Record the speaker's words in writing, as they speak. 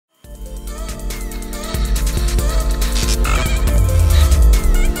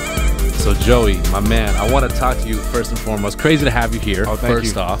Joey, my man, I want to talk to you first and foremost. Crazy to have you here. Oh, thank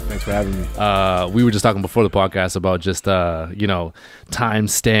first you. off, Thanks for having me. we were just talking before the podcast about just you know, time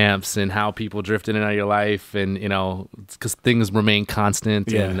stamps and how people drift in and out of your life, and you know, because things remain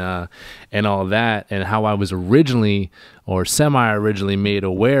constant, and all that, and how I was originally or semi-originally made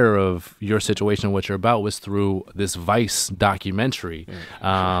aware of your situation and what you're about was through this Vice documentary,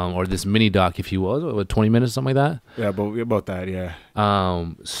 or this mini doc, if you will, what, 20 minutes, something like that. Yeah, about that. Yeah.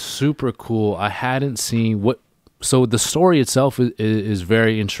 Super cool. I hadn't seen what. So the story itself is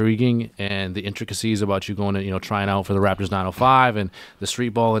very intriguing, and the intricacies about you going to, you know, trying out for the Raptors 905 and the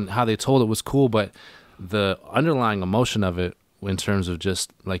Streetball and how they told it was cool, but the underlying emotion of it, in terms of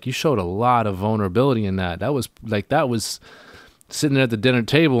just like, you showed a lot of vulnerability in that. That was sitting there at the dinner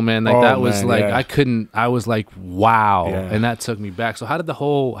table, man. Like, that was like, I was like, wow. And that took me back. So how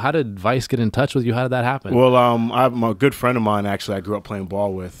did Vice get in touch with you? How did that happen? Well, I'm a good friend of mine, actually, I grew up playing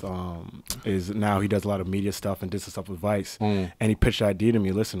ball with, is now he does a lot of media stuff and did some stuff with Vice. And he pitched the idea to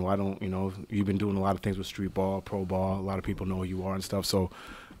me, listen, why don't, you know, you've been doing a lot of things with street ball, pro ball, a lot of people know who you are and stuff. So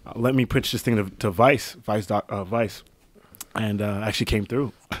let me pitch this thing to Vice. And actually came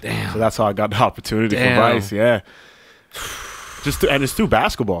through. Damn. So that's how I got the opportunity for Vice. Yeah. And it's through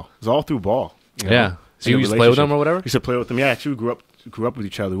basketball. It's all through ball. You know? Yeah. So you used to play with them or whatever? We used to play with them. Yeah, actually, we grew up with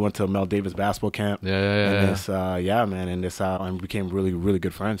each other. We went to Mel Davis basketball camp. And and became really, really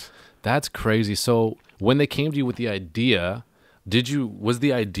good friends. That's crazy. So when they came to you with the idea, was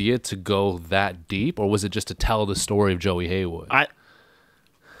the idea to go that deep, or was it just to tell the story of Joey Haywood?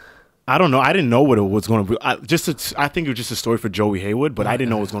 I don't know. I didn't know what it was going to be. I think it was just a story for Joey Haywood, but I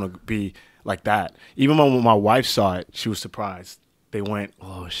didn't know it was going to be like that. Even when my wife saw it, she was surprised. They went,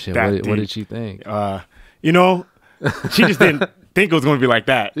 oh shit! What did she think? You know, she just didn't think it was going to be like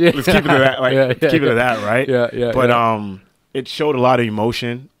that. Let's keep it to that. Keep it to that, right? Yeah. But it showed a lot of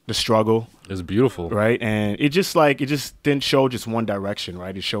emotion, the struggle. It was beautiful, right? And it just didn't show just one direction,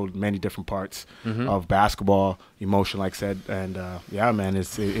 right? It showed many different parts of basketball, emotion, like I said, and yeah, man,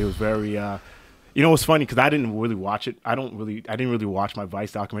 it was very. You know, it's funny because I didn't really watch it. I didn't really watch my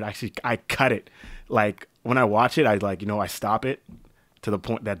Vice documentary. Actually, I cut it. Like when I watch it, I stop it to the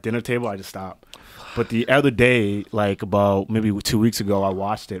point that dinner table. I just stop. But the other day, like about maybe 2 weeks ago, I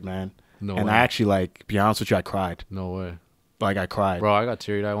watched it, man. No way. I actually, like, be honest with you, I cried. No way. Like, I cried. Bro, I got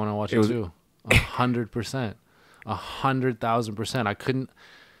teary-eyed when I watched it too. 100%. 100,000%. I couldn't.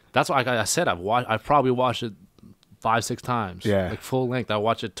 That's why I said I've probably watched it 5-6 times. Yeah. Like full length. I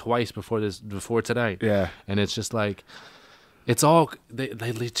watched it twice before tonight. Yeah. And it's just like, it's all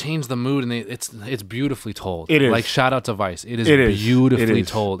they change the mood, and it's beautifully told. It is. Like, shout out to Vice. It is beautifully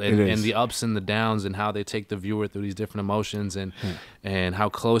told, and the ups and the downs, and how they take the viewer through these different emotions, and how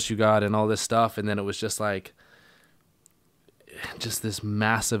close you got, and all this stuff. And then it was just like, just this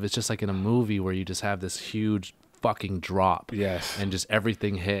massive. It's just like in a movie where you just have this huge fucking drop. Yes. And just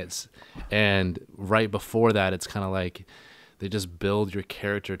everything hits, and right before that, it's kind of like, they just build your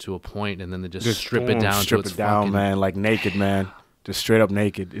character to a point, and then they just strip it down. Strip it down, man. Like naked, man. Just straight up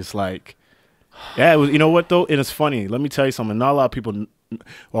naked. It's like, yeah. It was. You know what though? And it's funny. Let me tell you something. Not a lot of people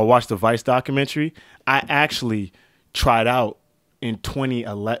watch the Vice documentary. I actually tried out in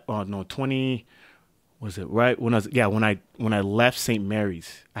 2011. Oh no, 20. Was it right when when I left St.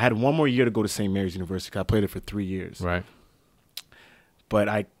 Mary's? I had one more year to go to St. Mary's University. I played it for 3 years. Right. But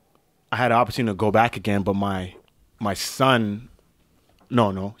I had an opportunity to go back again. But my son,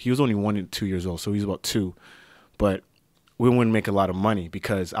 no, he was only 1 and 2 years old, so he was about 2. But we wouldn't make a lot of money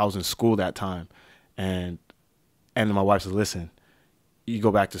because I was in school that time, and my wife said, "Listen, you go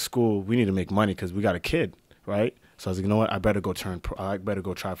back to school. We need to make money because we got a kid, right?" So I was like, "You know what? I better go try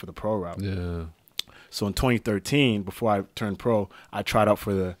for the pro route." Yeah. So in 2013, before I turned pro, I tried out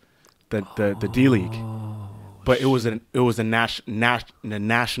for the D League, but it was a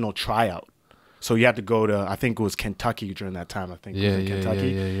national tryout. So you had to go to, I think it was Kentucky during that time. I think it was in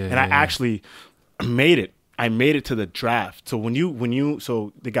Kentucky. And I actually made it. I made it to the draft. So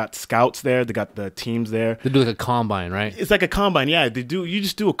so they got scouts there, they got the teams there. They do like a combine, right? It's like a combine, yeah. You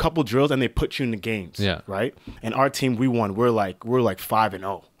just do a couple drills and they put you in the games. Yeah. Right? And our team, we won. We're like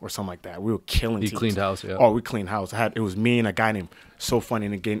 5-0 or something like that. We were killing teams. You cleaned house, yeah. Oh, we cleaned house. It was me and a guy named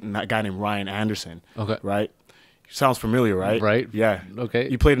a guy named Ryan Anderson. Okay. Right? Sounds familiar, right? Right. Yeah. Okay.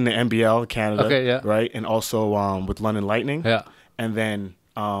 You played in the NBL, Canada. Okay, yeah. Right? And also with London Lightning. Yeah. And then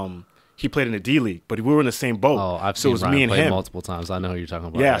he played in the D League, but we were in the same boat. Oh, I've seen Ryan play multiple times. I know who you're talking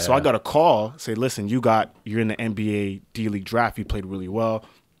about. Yeah, so I got a call, say, listen, you're in the NBA D League draft. You played really well.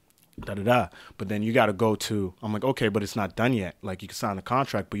 Da-da-da. But then you got to go to, I'm like, okay, but it's not done yet. Like, you can sign a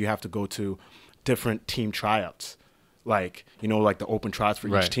contract, but you have to go to different team tryouts. like, you know, like the open tryouts for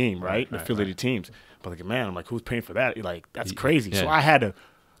each team, right? Affiliated teams. But like, man, I'm like, who's paying for that? You're like, that's crazy.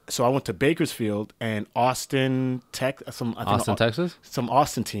 So I went to Bakersfield and Austin, Texas, some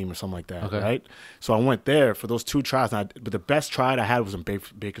team or something like that, right? So I went there for those 2 tries, but the best try I had was in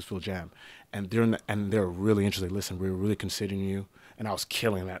Bakersfield Jam, and they're really interested. Listen, we were really considering you, and I was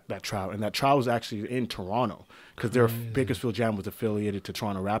killing that trial, and that trial was actually in Toronto because Bakersfield Jam was affiliated to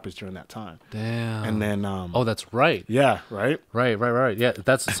Toronto Raptors during that time. Damn. And then oh, that's right. Yeah, right. Right. Yeah,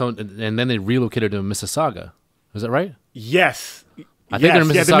 that's so. And then they relocated to Mississauga. Is that right? Yes. I think they're in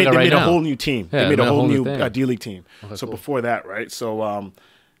Mississauga they made now. a whole new team. Yeah, they made a whole new D-League team. Okay, so cool. before that, right? So,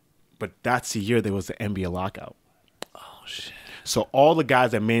 but that's the year there was the NBA lockout. Oh, shit. So all the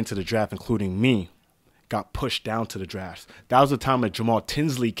guys that made it to the draft, including me, got pushed down to the drafts. That was the time that Jamal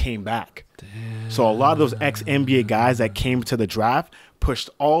Tinsley came back. Damn. So a lot of those ex-NBA guys that came to the draft pushed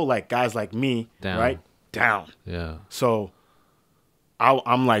all like guys like me, right, down. Yeah. So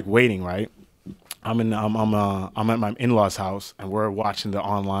I'm like waiting, right? I'm at my in-laws' house, and we're watching the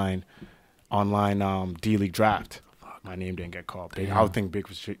online D-League draft. My name didn't get called. I would think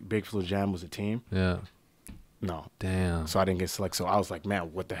Bakersfield Jam was a team. Yeah. No. Damn. So I didn't get selected. So I was like,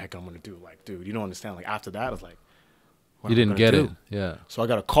 man, what the heck I'm going to do? Like, dude, you don't understand. Like, after that, I was like, what you didn't get it. Yeah. So I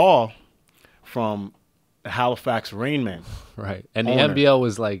got a call from the Halifax Rainmen. Right. And the owner. NBL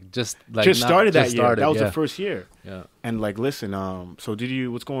was like just started that year. That was the first year. Yeah. And like, listen, so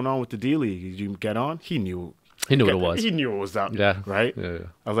what's going on with the D-League? Did you get on? He knew what it was. He knew it was up. Yeah. Right? Yeah.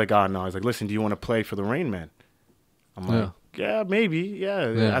 I was like, oh, no. I was like, listen, do you want to play for the Rainmen? I'm like, yeah, maybe.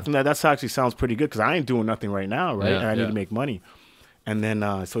 Yeah. I think that actually sounds pretty good because I ain't doing nothing right now, right? And I need to make money. And then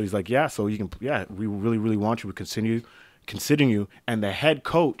so he's like, yeah, so you can, we really, really want you. We considering you. And the head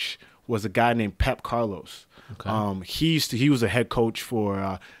coach was a guy named Pep Carlos. Okay. He was a head coach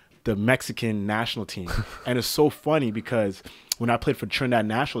for the Mexican national team. And it's so funny because when I played for Trinidad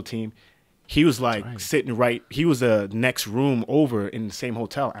national team, he was like sitting he was the next room over in the same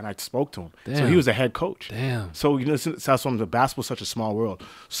hotel, and I spoke to him. Damn. So he was a head coach. Damn. So, you know, that's why the basketball's such a small world.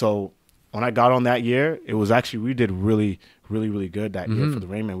 So when I got on that year, it was actually, we did really, really, really good that year for the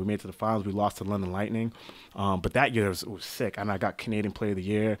Rainmen. We made it to the finals. We lost to London Lightning. But that year it was sick. And I got Canadian Player of the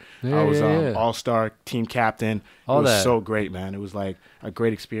Year. I was All-Star team captain. It was so great, man. It was like a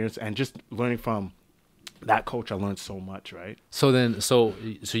great experience. And just learning from that coach, I learned so much, right? So then, so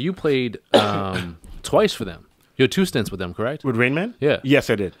you played twice for them. You had 2 stints with them, correct? With Rainmen? Yeah. Yes,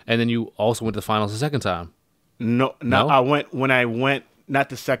 I did. And then you also went to the finals the second time. No? I went not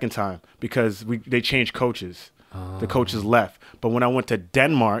the second time because they changed coaches. The coaches left. But when I went to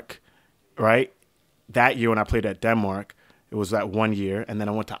Denmark, right, that year when I played at Denmark, it was that 1 year, and then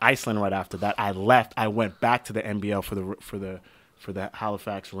I went to Iceland right after that. I left. I went back to the NBL for the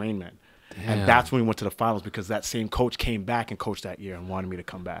Halifax Rainmen. Damn. And that's when we went to the finals because that same coach came back and coached that year and wanted me to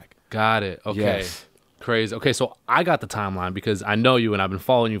come back. Got it. Okay. Yes. Crazy. Okay, so I got the timeline because I know you and I've been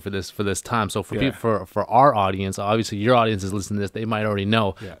following you for this time. So for people, for our audience, obviously your audience is listening to this, they might already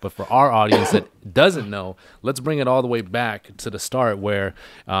know. Yeah. But for our audience that doesn't know, let's bring it all the way back to the start where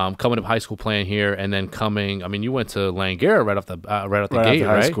coming up high school playing here and then coming. I mean, you went to Langara right off the gate,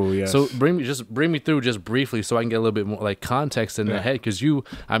 right? High school, yes. So bring me through just briefly so I can get a little bit more like context in the head because you're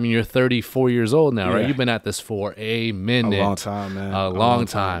 34 years old now, right? You've been at this for a minute, a long time, man, a long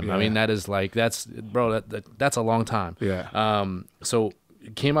time. Yeah. I mean, that's a long time. Yeah. So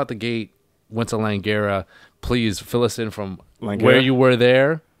came out the gate, went to Langara. Please fill us in from Langara? Where you were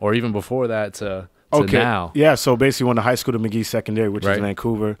there, or even before that to now. Yeah. So basically, went to high school to McGee Secondary, which is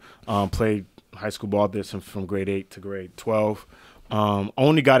Vancouver. Played high school ball there from grade 8 to grade 12.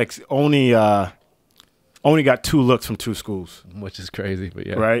 Only got 2 looks from 2 schools, which is crazy. But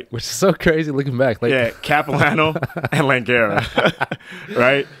yeah, right. Which is so crazy looking back. Like, Capilano and Langara,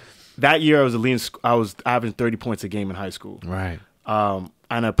 right. That year, I was averaging 30 points a game in high school. Right. And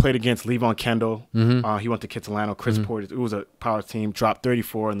I played against Levon Kendall. He went to Kitsilano. Chris Porter. It was a power team. Dropped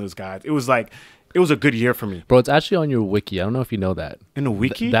 34 on those guys. It was a good year for me. Bro, it's actually on your wiki. I don't know if you know that. In the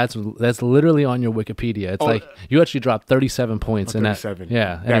wiki? That's literally on your Wikipedia. It's like you actually dropped 37 points in that. 37.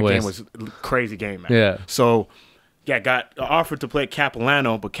 Yeah. That game was a crazy game, man. Yeah. So, got offered to play at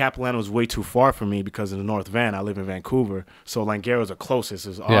Capilano, but Capilano was way too far for me because of the North Van. I live in Vancouver. So Langara was the closest,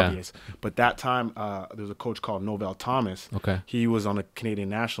 is obvious. But that time, there was a coach called Novell Thomas. Okay. He was on the Canadian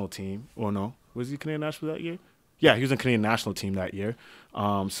national team. Or no, was he Canadian national that year? Yeah, he was on the Canadian national team that year.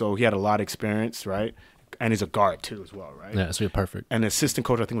 So he had a lot of experience, right? And he's a guard too as well, right? Yeah, so you're perfect. And the assistant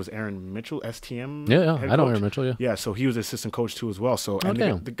coach, I think, was Aaron Mitchell, STM. Yeah, I know Aaron Mitchell, yeah. Yeah, so he was assistant coach too as well. So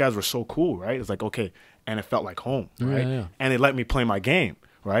the guys were so cool, right? It's like, okay, and it felt like home, right? Yeah. And they let me play my game,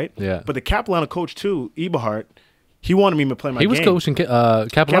 right? Yeah. But the Capilano coach too, Eberhardt, He wanted me to play my game. He was coaching Capilano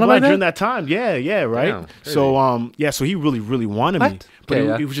Capilano during that time. Yeah, right. Damn, so so he really wanted me, but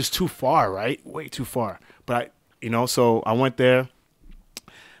Okay, it was just too far, right? Way too far. But so I went there,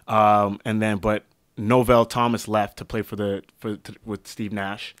 and then but Novell Thomas left to play with Steve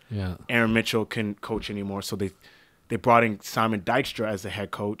Nash. Yeah. Aaron Mitchell couldn't coach anymore, so they brought in Simon Dykstra as the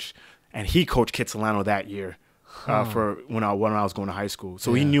head coach, and he coached Kitsilano that year for when I was going to high school.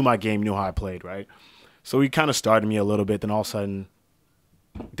 So he knew my game, knew how I played, right? So he kind of started me a little bit, then all of a sudden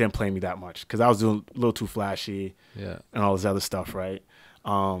didn't play me that much because I was doing a little too flashy and all this other stuff, right?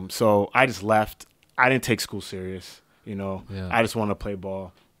 So I just left. I didn't take school serious, I just wanted to play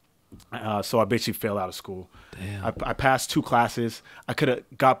ball. So I basically failed out of school. Damn. I passed 2 classes. I could have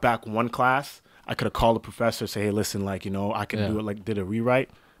got back 1 class. I could have called the professor, say, hey, listen, I can do it, did a rewrite.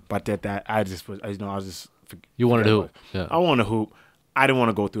 But I was just. You wanted to hoop. Yeah. I wanted to hoop. I didn't want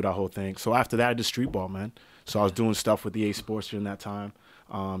to go through that whole thing. So after that, I did street ball, man. So I was doing stuff with EA Sports during that time.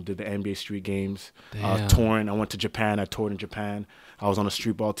 Did the NBA street games. Touring. I went to Japan. I toured in Japan. I was on a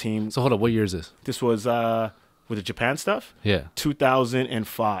street ball team. So hold up, what year is this? This was with the Japan stuff? Yeah.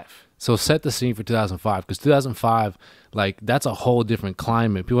 2005. So set the scene for 2005, because 2005, that's a whole different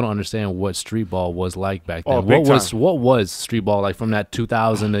climate. People don't understand what street ball was like back then. Oh, what was street ball like from that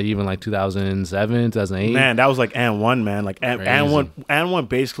 2000 to even 2007, 2008? Man, that was like and1, man. And1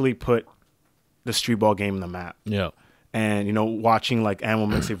 basically put the street ball game in the map. Yeah. And, watching and1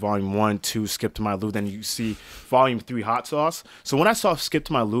 mixtape volume 1, 2, Skip to My Lou, then you see volume 3, Hot Sauce. So when I saw Skip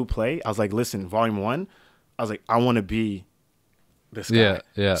to My Lou play, I was like, listen, volume 1, I was like, I want to be this guy.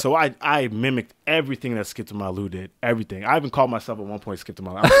 Yeah. So I mimicked everything that Skip to My Lou did. Everything. I even called myself at one point Skip to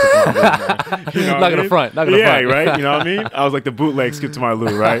My Lou. I'm Skip to My Lou, man. Not gonna front. Not gonna front. Right? You know what I mean? I was like the bootleg Skip to My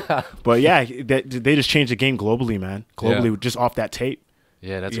Lou, right? But yeah, they just changed the game globally, man. Globally, just off that tape.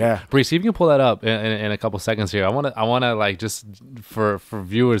 Yeah, that's Bree, see if you can pull that up in a couple seconds here. I wanna just for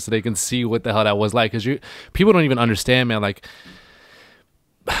viewers so they can see what the hell that was like, because people don't even understand, man.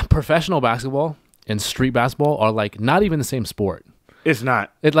 Professional basketball and street basketball are not even the same sport. It's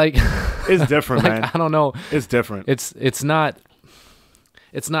not. It's different, man. I don't know. It's different. It's not.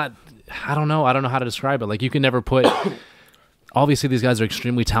 I don't know. I don't know how to describe it. You can never put. Obviously, these guys are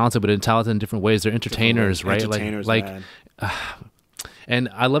extremely talented, but they're talented in different ways. They're entertainers, right? Entertainers, man. And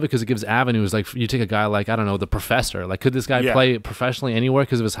I love it because it gives avenues. You take a guy I don't know, the professor. Could this guy play professionally anywhere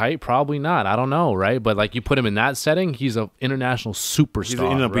because of his height? Probably not. I don't know, right? But you put him in that setting, he's an international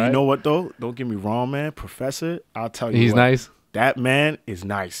superstar. Right? But you know what though? Don't get me wrong, man. Professor, I'll tell you, he's nice. That man is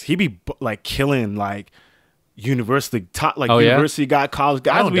nice. He be killing university top university guy, college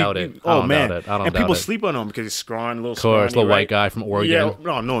guys. I don't doubt it. Oh man, doubt it. I don't and doubt people it. sleep on him because he's scrawny, little little white guy from Oregon.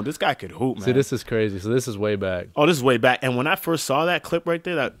 Yeah, no, this guy could hoop, man. See, this is crazy. So this is way back. Oh, this is way back. And when I first saw that clip right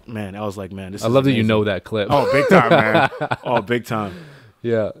there, I was like, man, this. I love that you know that clip. Oh, big time, man. Oh, big time.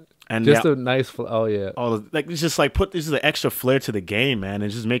 Yeah. And just a nice, it's just this is an extra flair to the game, man.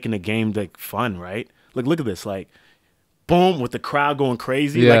 It's just making the game fun, right? Look at this, boom, with the crowd going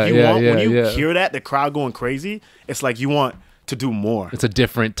crazy. When you hear that, the crowd going crazy, it's you want to do more. It's a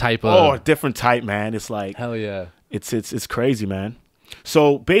different type of. Oh, a different type, man. It's hell yeah. It's crazy, man.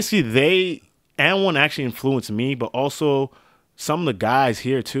 So basically, and1 actually influenced me, but also some of the guys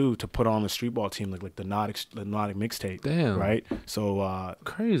here too to put on the street ball team, like the Nautic mixtape. Damn. Right. So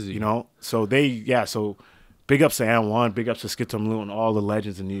crazy. So so. Big ups to and1, big ups to Skip to My Lou and all the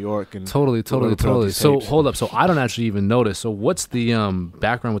legends in New York. And totally. So hold up. So I don't actually even notice. So what's the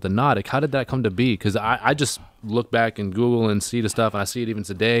background with the Nautic? How did that come to be? Because I just look back and Google and see the stuff, and I see it even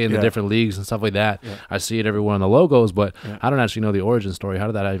today in the different leagues and stuff like that. Yeah. I see it everywhere on the logos, but I don't actually know the origin story. How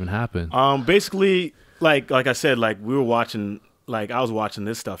did that even happen? Basically, like I said, we were watching. I was watching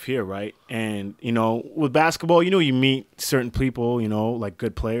this stuff here, right? And, with basketball, you meet certain people,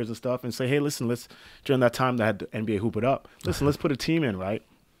 good players and stuff, and say, hey, listen, during that time that had the NBA Hoop It Up, listen, let's put a team in, right?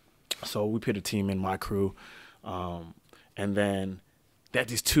 So we put a team in, my crew. And then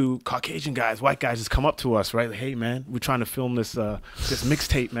these 2 Caucasian guys, white guys, just come up to us, right? Hey, man, we're trying to film this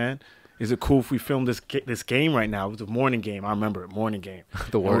mixtape, man. Is it cool if we film this game right now? It was a morning game. I remember it, morning game.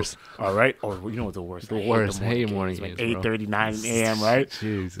 The worst. All right? Or you know what the worst? The worst. I hate morning games, 8:30, 9 a.m., right?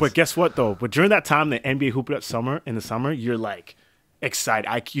 Jesus. But guess what, though? But during that time, the NBA Hoop It Up in the summer, you're,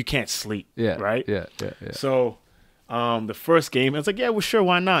 excited. You can't sleep, right? Yeah. So the first game, I was like, yeah, well, sure,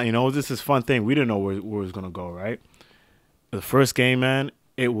 why not? This is a fun thing. We didn't know where it was going to go, right? The first game, man,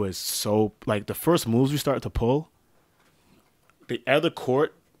 it was so, the first moves we started to pull, the other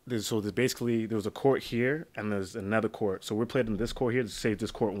court, there was a court here and there's another court. So we're playing in this court here to save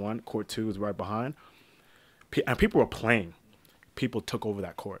this court 1. Court 2 is right behind. And people were playing. People took over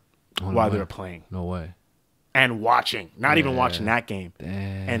that court while they were playing. No way. and watching, not even watching that game.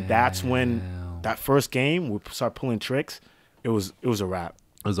 Damn. And that's when that first game we start pulling tricks. It was a wrap.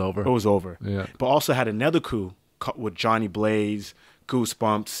 It was over. It was over. Yeah. But also had another crew with Johnny Blaze,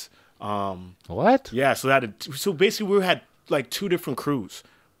 Goosebumps. What? Yeah. So basically we had like 2 different crews,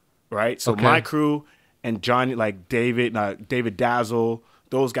 right? So Okay. my crew and Johnny, like David Dazzle,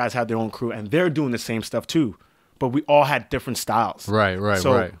 those guys had their own crew, and they're doing the same stuff too. But we all had different styles. Right.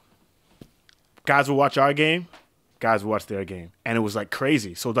 So guys would watch our game, guys would watch their game, and it was like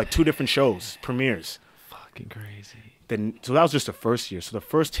crazy. So like 2 different shows, premieres. Fucking crazy. Then so that was just the first year. So the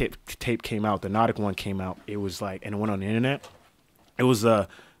first tape came out, the Nautic one came out. It was like, and it went on the internet. It was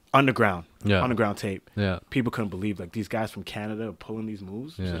underground tape. Yeah. People couldn't believe like these guys from Canada are pulling these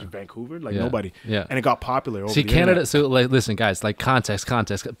moves. Yeah. In Vancouver, like Yeah. nobody. Yeah. And it got popular. Over See, the Canada. internet. So, like, listen, guys. Like, context.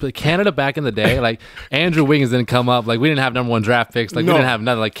 But Canada back in the day, like Andrew Wiggins didn't come up. Like, we didn't have #1 draft picks. Like, No. we didn't have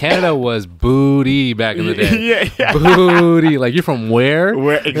nothing. Like, Canada was booty back in the day. yeah. Booty. Like, you're from where?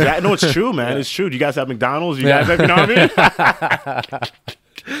 Where exactly? No, it's true, man. It's true. Do you guys have McDonald's? You guys have, you know what I mean?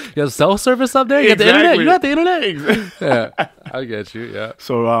 You have cell service up there. You got the internet. Exactly. You got the internet. Exactly. Yeah, I get you. Yeah.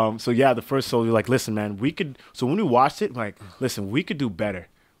 So yeah, the first we're like, listen, man, we could. So when we watched it, like, listen, we could do better.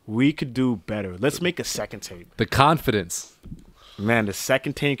 We could do better. Let's make a second tape. The confidence. Man, the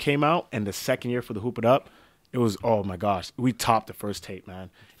second tape came out, and the second year for the Hoop It Up, it was, oh my gosh, we topped the first tape,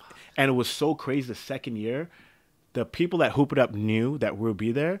 man. And it was so crazy. The second year, the people that Hoop It Up knew that we'll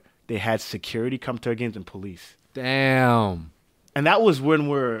be there, they had security come to our games and police. Damn. And that was when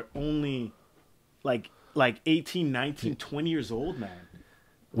we're only like 18, 19, 20 years old, man.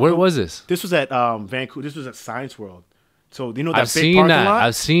 Where was this? This was at Vancouver. This was at Science World. So you know that I've big seen parking that. lot?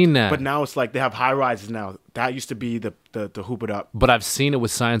 I've seen that. But now it's like they have high rises now. That used to be the Hoop It Up. But I've seen it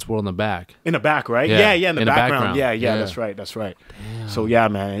with Science World in the back. In the back, right? Yeah, Yeah, in the in the background. background. Yeah, Yeah. that's right. Damn. So yeah,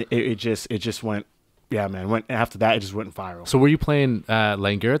 man, it just went. Yeah, man. Went after that. It just went viral. So were you playing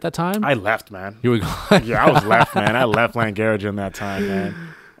Langer at that time? I left, man. You were going. Yeah, I was left, man. I left Langara during that time, man.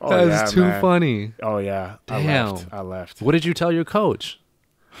 Oh, That's yeah, too man. funny. Oh yeah, Damn. I left. What did you tell your coach?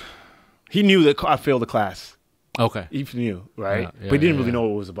 He knew that I failed the class. Okay. He knew, right? Yeah, but he didn't yeah, really yeah.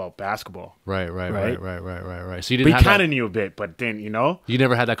 know it was about basketball. Right. Right? So you didn't But he have kind that, of knew a bit, but then, you know? you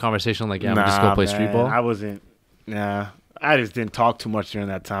never had that conversation like, yeah, I'm just gonna play man, street ball. I wasn't. Nah, I just didn't talk too much during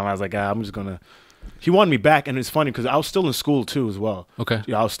that time. I was like, I'm just gonna. He wanted me back, and it's funny because I was still in school too as well. Okay.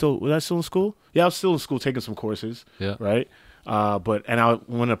 Yeah, was I still in school? Yeah, I was still in school taking some courses. Yeah. Right. But I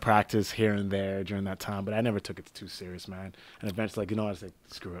went to practice here and there during that time, but I never took it too serious, man. And eventually, like, I was like,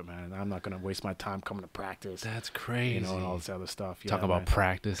 screw it, man. I'm not gonna waste my time coming to practice. That's crazy. You know, and all this other stuff. Yeah, Talking about man.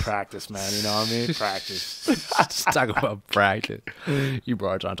 practice. Practice, man. You know what I mean? Practice. Just talking about practice. You bro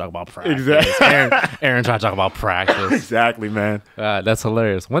are trying to talk about practice. Exactly. Aaron trying to talk about practice. Exactly, man. That's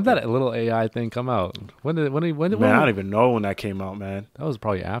hilarious. When did that little AI thing come out? When did Man, I don't even know when that came out, man. that was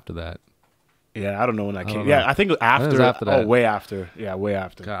probably after that. Yeah, I don't know when that don't came. know. Yeah, I think it was I think after. it was after that. Oh, way after. Yeah, way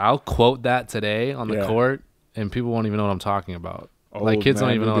after. God, I'll quote that today on the Yeah. court, and people won't even know what I'm talking about. Oh, like kids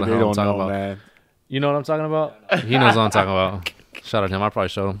man, don't even know what the they hell I'm don't talking know, about. man. You know what I'm talking about? He knows what I'm talking about. Shout out to him. I probably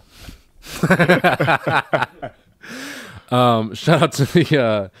showed him. Shout out to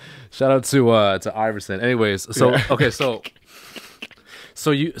the to Iverson. Anyways, so Yeah. okay, so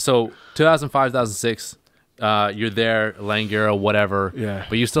 2005, 2006, you're there, Langara, whatever. Yeah.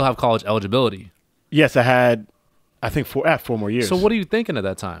 But you still have college eligibility. Yes, I had. I think 4 more years. So what are you thinking at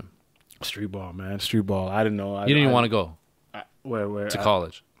that time? Streetball, man. Streetball. I didn't know. You didn't even want to go Where to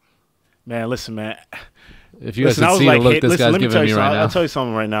college. Man, listen, man. If you guys Listen, I could was see like, the look hey, this listen, guy's let me giving tell me you right something. now. I'll tell you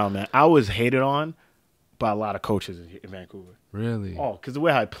something right now, man. I was hated on by a lot of coaches in Vancouver. Really? Oh, because the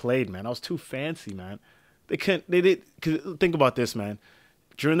way I played, man, I was too fancy, man. They did. Cause think about this, man.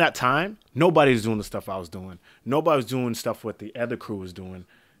 During that time, nobody was doing the stuff I was doing. Nobody was doing stuff what the other crew was doing.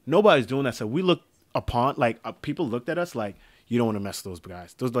 Nobody's doing that. So we looked upon, people looked at us like, you don't want to mess with those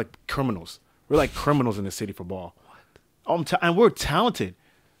guys. Those are like criminals. We're like criminals in the city for ball. And we're talented.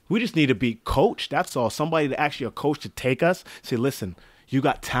 We just need to be coached. That's all. Somebody to actually a coach to take us, say, listen, you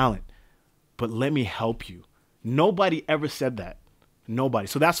got talent, but let me help you. Nobody ever said that. Nobody.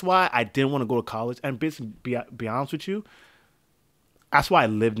 So that's why I didn't want to go to college. And basically, be honest with you, that's why I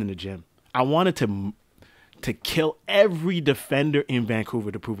lived in the gym. I wanted to kill every defender in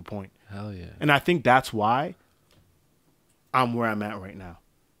Vancouver to prove a point. Hell yeah. And I think that's why I'm where I'm at right now,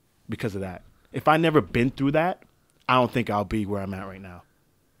 because of that. If I never been through that, I don't think I'll be where I'm at right now.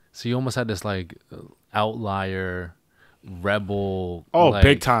 So you almost had this like outlier rebel. Oh, like,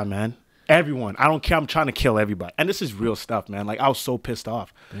 big time, man. Everyone. I don't care. I'm trying to kill everybody. And this is real stuff, man. Like, I was so pissed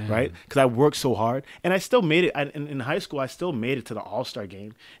off, right? Because I worked so hard. And I still made it. In high school, I still made it to the All-Star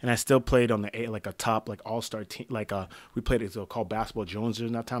game. And I still played on the like a top like All-Star team. Like we played, it's called Basketball Jones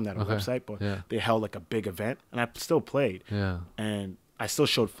during that time, that website. But they held like a big event. And I still played. Yeah. And I still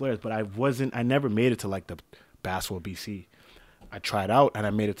showed flares. But I never made it to like the Basketball BC. I tried out and I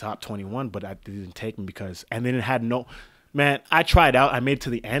made it top 21. But I didn't take me because, and then it had no, man, I tried out. I made it to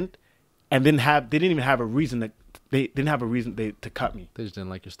the end. And they didn't even have a reason to cut me. They just didn't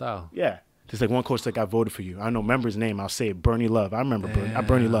like your style. Yeah. Just like one coach like, I voted for you. I don't know, remember his name. I'll say it, Bernie Love. I remember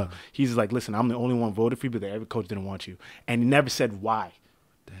Bernie Love. He's like, listen, I'm the only one voted for you, but every coach didn't want you. And he never said why.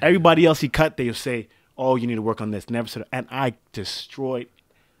 Damn. Everybody else he cut, they'll say, oh, you need to work on this. Never said, and I destroyed.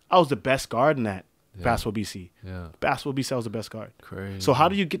 I was the best guard in that Basketball BC. Yeah. Basketball BC, I was the best guard. Crazy. So how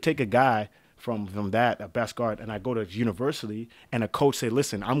do you take a guy from that, a best guard, and I go to university, and a coach say,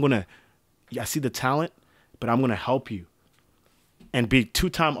 listen, I see the talent, but I'm going to help you. And be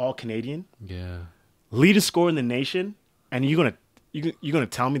 2-time All-Canadian. Yeah. Leading scorer in the nation. And you're gonna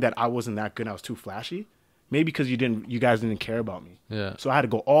tell me that I wasn't that good and I was too flashy? Maybe because you guys didn't care about me. Yeah. So I had to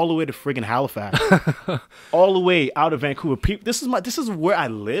go all the way to friggin' Halifax. All the way out of Vancouver. This is where I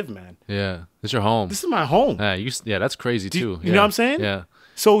live, man. Yeah. This is your home. This is my home. Yeah, that's crazy too. You know what I'm saying? Yeah.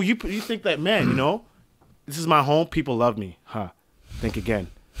 So you think that, man, this is my home, people love me. Think again.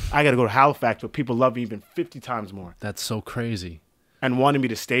 I got to go to Halifax, but people love me even 50 times more. That's so crazy. And wanted me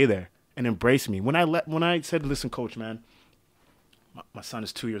to stay there and embrace me. When I said, listen, coach, man, my son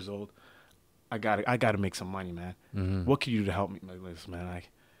is 2 years old. I gotta make some money, man. Mm-hmm. What can you do to help me? Like, listen, man,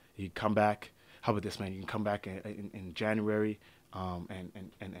 you come back. How about this, man? You can come back in January and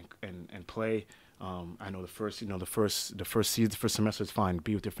play. I know the first season, the first semester is fine.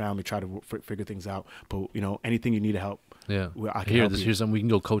 Be with your family, try to figure things out. But anything you need to help. Yeah, I can help you. Here's something we can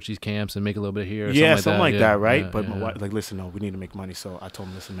go coach these camps and make a little bit here. Yeah, something like that, right? Yeah, but my wife, like, listen, no, we need to make money. So I told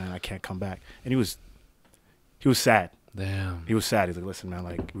him, listen, man, I can't come back. And he was sad. Damn. He was sad. He's like, listen, man,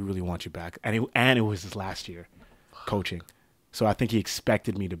 like, we really want you back. And it was his last year coaching. So I think he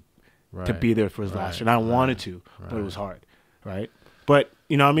expected me to be there for his last year. And I wanted to, but it was hard, right? But,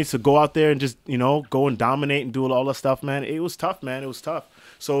 you know what I mean? So go out there and just, go and dominate and do all that stuff, man. It was tough, man. It was tough.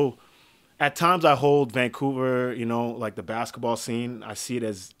 So at times I hold Vancouver, like the basketball scene, I see it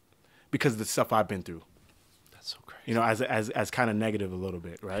as because of the stuff I've been through. That's so crazy. As kind of negative a little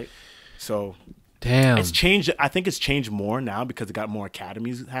bit, right? So damn. It's changed. I think it's changed more now because it got more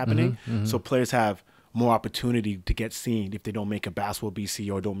academies happening. Mm-hmm, mm-hmm. So players have more opportunity to get seen if they don't make a Basketball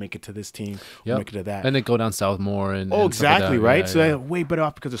BC or don't make it to this team or make it to that. And they go down south more. And exactly, like right? Yeah, so they're way better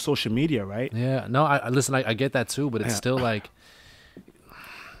off because of social media, right? Yeah. No, I get that too, but it's still like,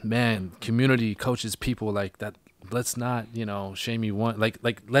 man, community, coaches, people like that. Let's not, shame you one. Like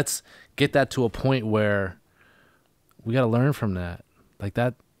let's get that to a point where we got to learn from that. Like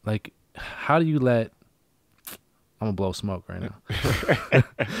that, like, how do you let, I'm gonna blow smoke right now.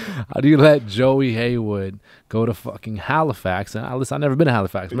 How do you let Joey Haywood go to fucking Halifax? And listen, I've never been to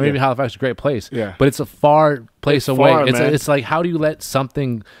Halifax. Maybe Halifax is a great place. Yeah. But it's a far place away. Far, it's like, how do you let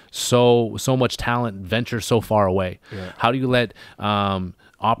something so much talent venture so far away? Yeah. How do you let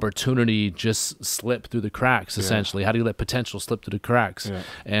opportunity just slip through the cracks, essentially? How do you let potential slip through the cracks? Yeah.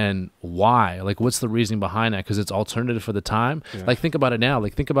 And why? Like, what's the reasoning behind that? Because it's alternative for the time. Yeah. Like, think about it now.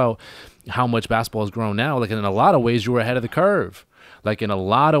 Like, think about how much basketball has grown now. Like, in a lot of ways, you were ahead of the curve. Like, in a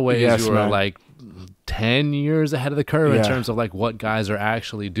lot of ways, you were like 10 years ahead of the curve in terms of like what guys are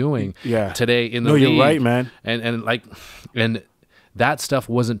actually doing today in the league. You're right, man. And that stuff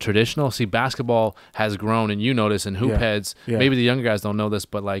wasn't traditional. See, basketball has grown, and you notice, and hoop heads, maybe the younger guys don't know this,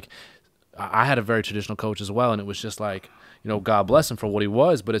 but like, I had a very traditional coach as well, and it was just like, God bless him for what he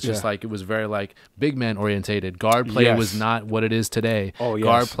was, but it's just like, it was very like big man orientated. Guard play was not what it is today. Oh, yes.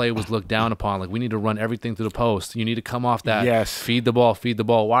 Guard play was looked down upon. Like, we need to run everything through the post. You need to come off that. Yes. Feed the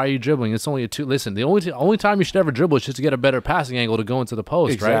ball. Why are you dribbling? It's only a two. Listen, the only time you should ever dribble is just to get a better passing angle to go into the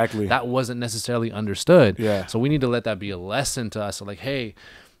post. Exactly. Right? That wasn't necessarily understood. Yeah. So we need to let that be a lesson to us. So like, hey,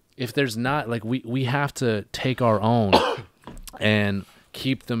 if there's not, like, we have to take our own and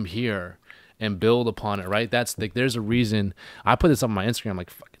keep them here and build upon it, right? That's like, there's a reason. I put this on my Instagram like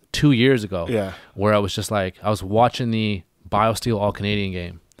 2 years ago, where I was just like, I was watching the BioSteel All-Canadian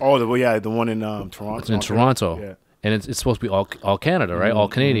game. Oh, the one in Toronto. It's in Toronto. Yeah. And it's supposed to be all Canada, right? All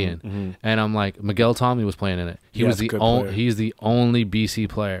Canadian. Mm-hmm. And I'm like, Miguel Tomley was playing in it. He's the only BC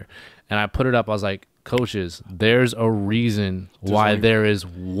player. And I put it up. I was like, coaches, there's a reason why there is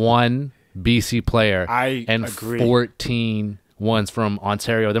one BC player and 14 ones from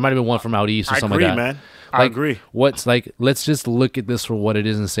Ontario. There might have been one from out east or something like that. Man. Like, I agree. What's like, let's just look at this for what it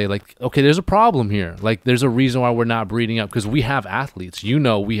is and say, like, okay, there's a problem here. Like, there's a reason why we're not breeding up, because we have athletes. You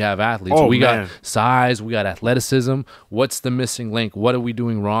know, we have athletes. Oh, we man. got size. We got athleticism. What's the missing link? What are we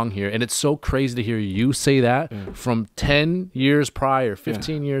doing wrong here? And it's so crazy to hear you say that from 10 years prior,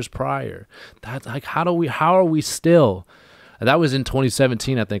 15 years prior. That's like, how are we still? That was in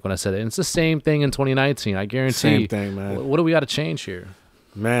 2017, I think, when I said it. And it's the same thing in 2019. I guarantee. Same thing, man. What do we got to change here?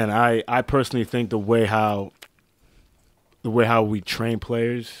 Man, I personally think the way how we train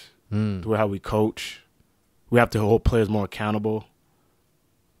players, the way how we coach, we have to hold players more accountable.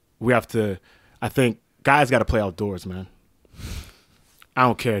 I think guys got to play outdoors, man. I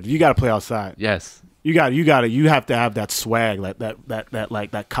don't care. You got to play outside. Yes. You have to have that swag, like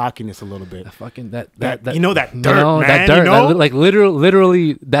that cockiness a little bit. That dirt, man. That dirt, you know? like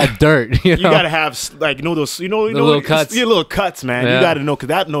literally that dirt. You know? gotta have like those the little cuts. Yeah, little cuts, man. Yeah. You gotta know, because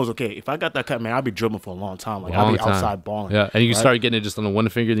that knows, okay, if I got that cut, man, I'll be dribbling for a long time. Like I'll be outside balling. Yeah, and you start getting it just on the one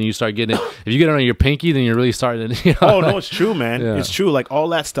finger, then you start getting it. If you get it on your pinky, then you're really starting to. You know? Oh no, it's true, man. Yeah. It's true. Like all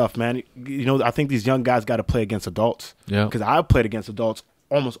that stuff, man. You know, I think these young guys got to play against adults. Yeah. Because I've played against adults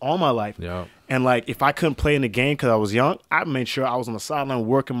almost all my life. Yeah. And like, if I couldn't play in the game because I was young, I made sure I was on the sideline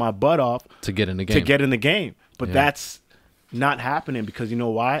working my butt off to get in the game. But that's not happening, because you know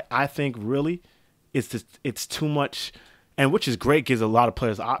why? I think really it's too much, and which is great, gives a lot of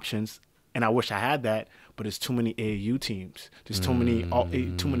players options, and I wish I had that, but it's too many AAU teams. There's too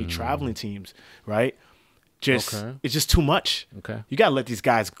many traveling teams, right? It's just too much. Okay. You got to let these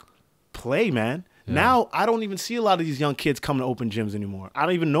guys play, man. Yeah. Now I don't even see a lot of these young kids coming to open gyms anymore. I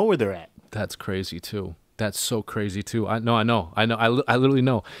don't even know where they're at. That's crazy too. That's so crazy too. I know. I literally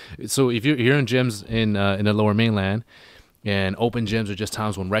know. So if you're in gyms in the Lower Mainland, and open gyms are just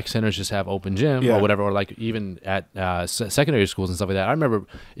times when rec centers just have open gym or whatever, or like even at secondary schools and stuff like that. I remember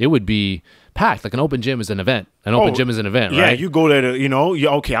it would be packed. Like an open gym is an event. An open gym is an event, yeah, right? you go there to,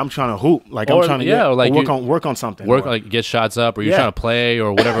 okay, I'm trying to hoop. Like I'm trying to work on something. Like get shots up, or you're trying to play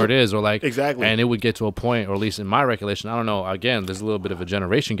or whatever it is, or like exactly. And it would get to a point, or at least in my recollection, I don't know, again, there's a little bit of a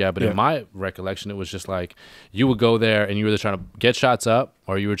generation gap, but in my recollection, it was just like you would go there and you were either trying to get shots up,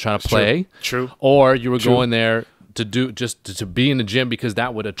 or you were trying to play. True. Or you were going there to do to be in the gym because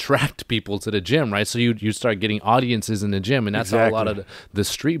that would attract people to the gym, right? So you start getting audiences in the gym, and that's how a lot of the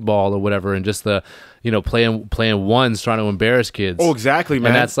street ball or whatever, and just the playing ones, trying to embarrass kids. Oh, exactly, man.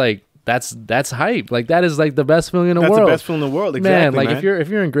 And that's like that's hype. Like that is like the best feeling in the world. That's the best feeling in the world. Exactly, man. Like if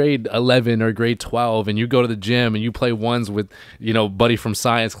you're in grade 11 or grade 12 and you go to the gym and you play ones with buddy from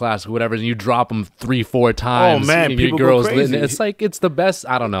science class or whatever, and you drop them 3-4 times. Oh man, people girls go crazy. It's like it's the best.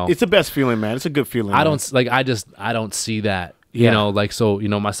 I don't know. It's the best feeling, man. It's a good feeling. I don't see that.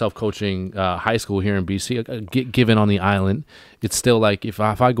 Myself coaching high school here in BC, given on the island, it's still like if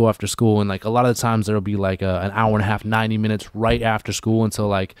I go after school, and like a lot of the times there'll be like an hour and a half, 90 minutes right after school until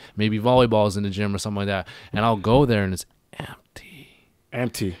like maybe volleyball's in the gym or something like that, and I'll go there and it's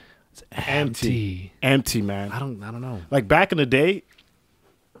empty. It's empty, man. I don't know. Like back in the day,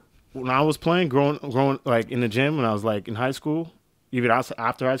 when I was playing, growing like in the gym when I was like in high school, even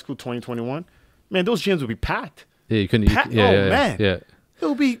after high school, 2021, man, those gyms would be packed. Yeah, you couldn't. Man. Yeah.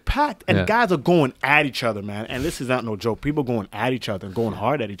 It'll be packed, and guys are going at each other, man. And this is not no joke. People going at each other and going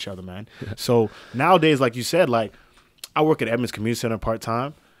hard at each other, man. So nowadays, like you said, like I work at Edmonds Community Center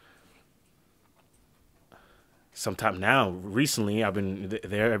part-time. Sometime now, recently, I've been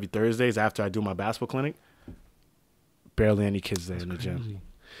there every Thursdays after I do my basketball clinic. Barely any kids there in the gym.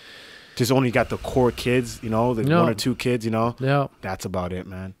 Just only got the core kids, the 1 or 2 kids, Yeah. That's about it,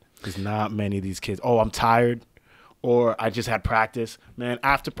 man. There's not many of these kids. Oh, I'm tired. Or I just had practice. Man,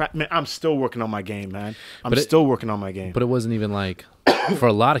 after practice, man, I'm still working on my game, man. I'm still working on my game. But it wasn't even like, for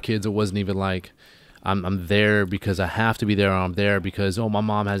a lot of kids, it wasn't even like, I'm there because I have to be there, or I'm there because my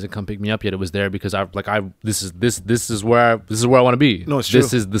mom hasn't come pick me up yet. It was there because this is where I want to be. No, it's true.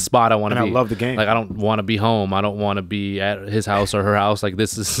 This is the spot I want to be. And I love the game. Like I don't want to be home. I don't want to be at his house or her house. Like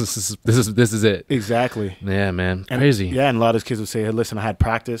this is it. Exactly. Yeah, man. Crazy. Yeah, and a lot of kids would say, "Hey, listen, I had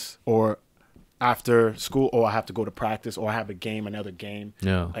practice," or after school, or I have to go to practice, or I have another game,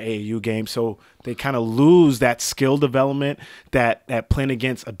 an AAU game. So they kind of lose that skill development, that playing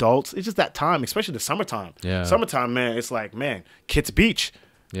against adults. It's just that time, especially the summertime. Yeah. Summertime, man, it's like, man, Kitts Beach.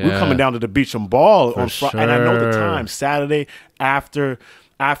 Yeah. We're coming down to the beach and ball on Friday. Sure. And I know the time, Saturday after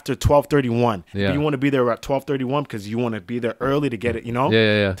 12:31. Yeah. But you want to be there at 12:31 because you want to be there early to get it,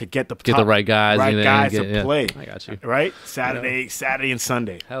 Yeah. to get the right guys, to play. I got you. Right? Saturday and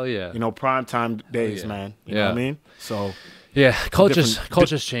Sunday. Hell yeah. Prime time days, man. You know what I mean? So Yeah,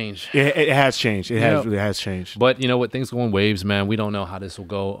 cultures change. It has changed. It really has changed. But you know what? Things go in waves, man. We don't know how this will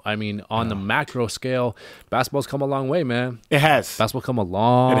go. I mean, on the macro scale, basketball's come a long way, man. It has. Basketball come a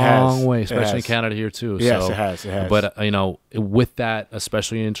long way, especially in Canada here too. Yes, so, it has. It has. But you know, with that,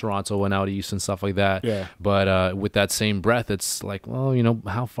 especially in Toronto and out east and stuff like that. Yeah. But with that same breath, it's like, well, you know,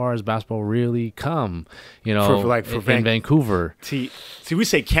 how far has basketball really come? You know, in Vancouver. See, we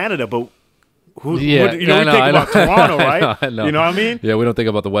say Canada, but. We think about Toronto, right? I know. You know what I mean? Yeah, we don't think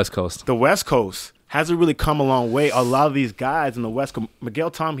about the West Coast. The West Coast hasn't really come a long way. A lot of these guys in the West Coast, Miguel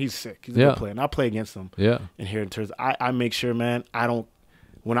Tom, he's sick. He's a good player, and I play against him. Yeah. And here in terms, I make sure, man,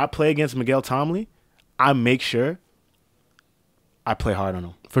 when I play against Miguel Tomley, I make sure I play hard on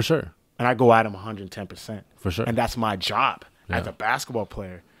him. For sure. And I go at him 110%. For sure. And that's my job as a basketball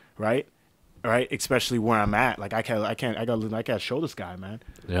player, right? Right, especially where I'm at. Like I gotta show this guy, man.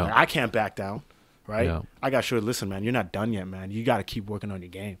 Yeah, like, I can't back down, right? Yeah. I gotta show. Listen, man, you're not done yet, man. You gotta keep working on your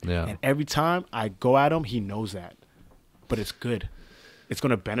game. Yeah. And every time I go at him, he knows that, but it's good. It's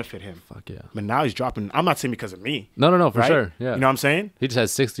gonna benefit him. Fuck yeah. But now he's dropping. I'm not saying because of me. No, for right? sure. Yeah. You know what I'm saying? He just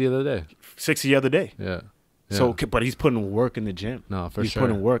had 60 the other day. 60 the other day. Yeah. So, but he's putting work in the gym. No, for he's sure. He's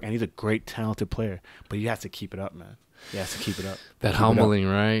putting work, and he's a great, talented player. But he has to keep it up, man. He has to keep it up. That humbling,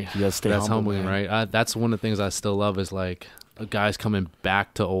 right? You gotta stay That's humble, humbling, man. right? That's one of the things I still love is like guys coming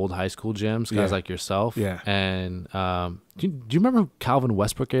back to old high school gyms, guys like yourself. Yeah. And do you remember who Calvin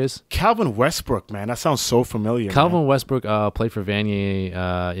Westbrook is? Calvin Westbrook, man. That sounds so familiar. Calvin Westbrook played for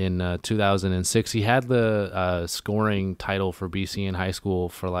Vanier in 2006. He had the scoring title for BC in high school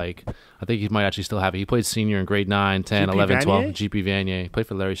for like, I think he might actually still have it. He played senior in grade 9, 10, GP 11, Vanier? 12. GP Vanier. He played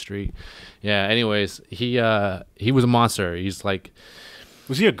for Larry Street. Yeah, anyways, he was a monster. He's like...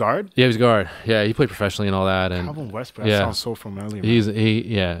 Was he a guard? Yeah, he was a guard. Yeah, he played professionally and all that. And Calvin Westbrook, that sounds so familiar.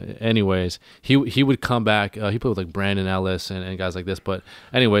 Man. Anyways, he would come back. He played with like Brandon Ellis and guys like this. But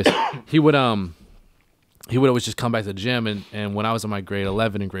anyways, he would always just come back to the gym. And when I was in my grade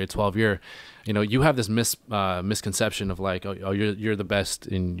 11 and grade 12 year, you know, you have this misconception of like, oh, you're the best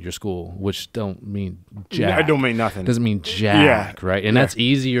in your school, which don't mean jack. It don't mean nothing. Doesn't mean jack, right? And that's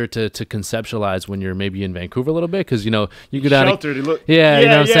easier to conceptualize when you're maybe in Vancouver a little bit because, you know, you go down. Sheltered. You know what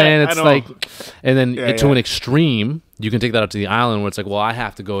I'm saying? It's like, and then to an extreme, you can take that up to the island where it's like, well, I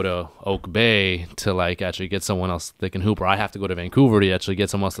have to go to Oak Bay to like actually get someone else that can hoop, or I have to go to Vancouver to actually get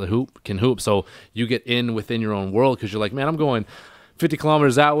someone else that can hoop. So you get in within your own world because you're like, man, I'm going 50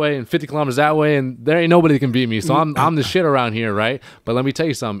 kilometers that way and 50 kilometers that way, and there ain't nobody that can beat me. So I'm the shit around here, right? But let me tell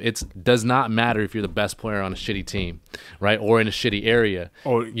you something. It does not matter if you're the best player on a shitty team, right, or in a shitty area.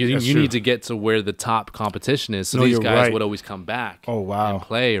 Oh, you need to get to where the top competition is. So these guys would always come back. Oh, wow. And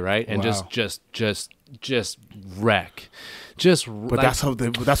play, right, and just wreck. But like,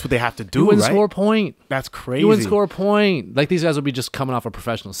 that's what they have to do. You wouldn't right? score a point. That's crazy. You wouldn't score a point. Like these guys would be just coming off a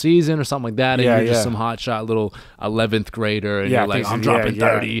professional season or something like that, and you're just some hotshot little 11th grader, and you're like, I'm dropping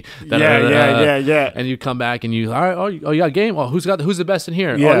 30. Yeah. And you come back and you, all right, oh, you got a game. Oh, who's the best in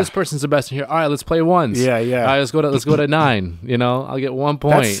here? Oh, this person's the best in here. All right, let's play ones. Yeah. All right, let's go to 9. You know, I'll get 1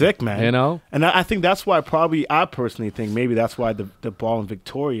 point. That's sick, man. You know, and I think that's why I personally think maybe that's why the ball in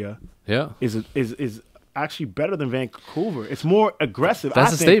Victoria is actually better than Vancouver. It's more aggressive.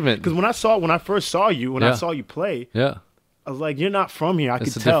 That's a statement. Because when I first saw you, I saw you play, I was like, you're not from here. I could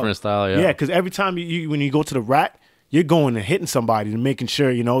tell. It's a different style, Yeah, because every time when you go to the rack, you're going and hitting somebody and making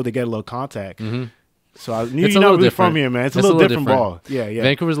sure, you know, they get a little contact. Mm-hmm. So I knew you're not really from here, man. It's a little different ball. Yeah.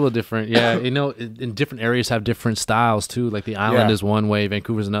 Vancouver's a little different. Yeah, you know, in different areas have different styles too. Like the island is one way,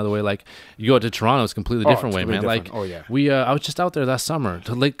 Vancouver's another way. Like you go to Toronto, it's a completely different way, man. Different. Like I was just out there last summer.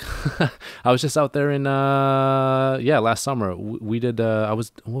 I was just out there in last summer. We did. What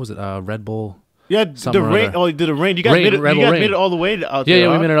was it? Red Bull. Yeah, the rain. Oh, did the rain? You guys made it all the way out there.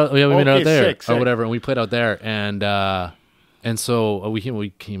 Yeah, we made it. We made it out there sick. or whatever, and we played out there, and so we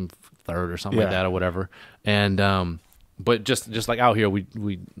came third or something like that or whatever, and but just like out here we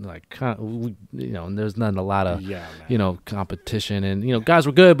like you know, and there's not a lot of you know, competition, and you know, guys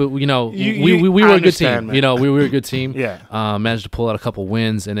were good, but you know, we were a good team, man. You know, we were a good team. Managed to pull out a couple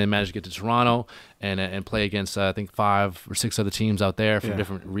wins, and then managed to get to Toronto and play against I think 5 or 6 other teams out there from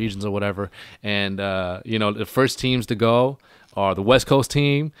different regions or whatever, and you know, the first teams to go are the West Coast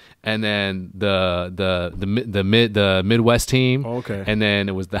team, and then the Midwest team. Okay. And then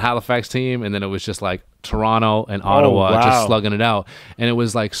it was the Halifax team, and then it was just like Toronto and Ottawa just slugging it out. And it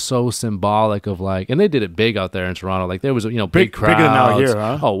was like so symbolic of like, and they did it big out there in Toronto. Like there was, you know, big crowds. Bigger than out here,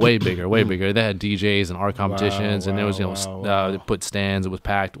 huh? Oh, way bigger, way bigger. They had DJs and art competitions, and there was, you know, they put stands. It was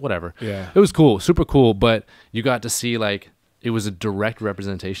packed, whatever. Yeah. It was cool, super cool. But you got to see like, it was a direct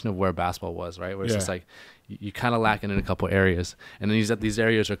representation of where basketball was, right? Where it's just like, you kind of lacking in a couple areas, and then these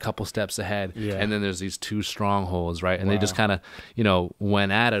areas are a couple steps ahead, and then there's these two strongholds, right? And they just kind of, you know,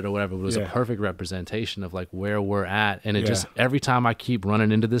 went at it or whatever. It was a perfect representation of like where we're at, and it just every time I keep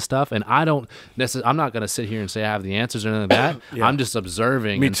running into this stuff, and I don't necessarily, I'm not gonna sit here and say I have the answers or anything like that. I'm just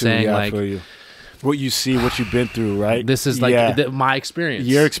observing and saying like. What you see, what you've been through, right? This is like my experience.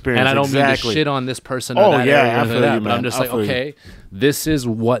 Your experience, and I don't mean to shit on this person. Or that area I feel that, you, but man. I'm just like, okay, this is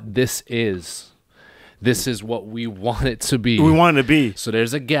what this is. This is what we want it to be. We want it to be. So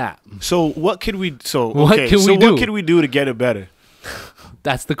there's a gap. So what could we? What can we do to get it better?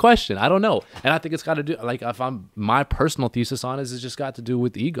 That's the question. I don't know. And I think it's got to do, like, if my personal thesis on it is just got to do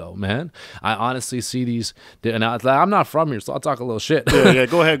with ego, man. I honestly see these, and I'm not from here, so I'll talk a little shit. Yeah,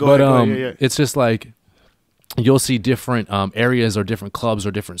 go ahead, go ahead. It's just like, you'll see different areas or different clubs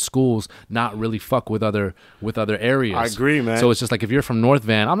or different schools not really fuck with other areas. I agree, man. So it's just like, if you're from North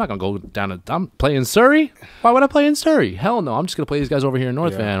Van, I'm not gonna go down to, I'm playing Surrey. Why would I play in Surrey? Hell no. I'm just gonna play these guys over here in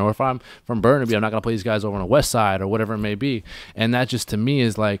North Van. Or if I'm from Burnaby, I'm not gonna play these guys over on the West Side or whatever it may be. And that just to me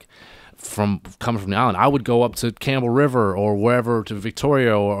is like, from coming from the island, I would go up to Campbell River or wherever, to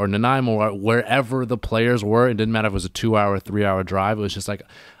Victoria or Nanaimo or wherever the players were. It didn't matter if it was a 2-hour, 3-hour drive. It was just like,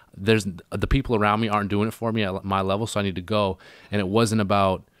 there's the people around me aren't doing it for me at my level, so I need to go. And it wasn't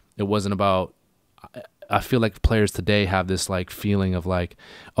about I feel like players today have this like feeling of like,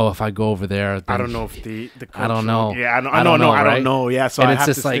 oh, if I go over there, then I don't know if the I don't know. Yeah, I don't know. Yeah, so and I it's have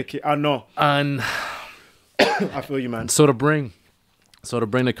just to like, stick here. I know. I feel you, man. So to bring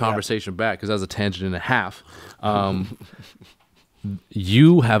the conversation back, because that was a tangent and a half,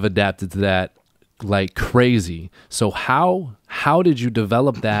 you have adapted to that like crazy. So how did you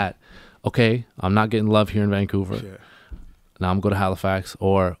develop that? Okay, I'm not getting love here in Vancouver. Yeah. Now I'm going to Halifax,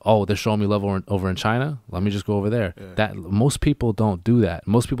 or they're showing me love over in China. Let me just go over there. Yeah. That most people don't do that.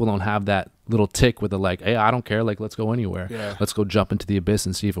 Most people don't have that little tick with the like, hey, I don't care. Like, let's go anywhere. Yeah. Let's go jump into the abyss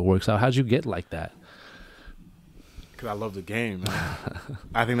and see if it works out. How'd you get like that? Because I love the game, man.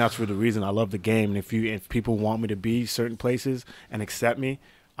 I think that's for the reason. I love the game, and if people want me to be certain places and accept me,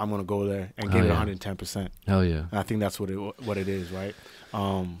 I'm gonna go there and give it 110%. Hell yeah! And I think that's what it is, right?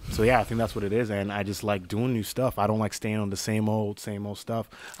 So yeah, I think that's what it is, and I just like doing new stuff. I don't like staying on the same old stuff.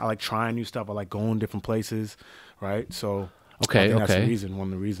 I like trying new stuff. I like going different places, right? So that's the reason. One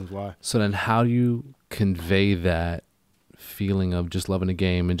of the reasons why. So then, how do you convey that feeling of just loving the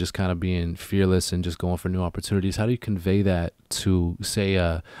game and just kind of being fearless and just going for new opportunities? How do you convey that to, say,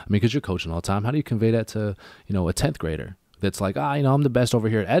 I mean, because you're coaching all the time, how do you convey that to, a 10th grader that's like, I'm the best over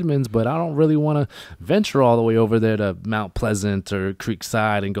here at Edmonds, but I don't really want to venture all the way over there to Mount Pleasant or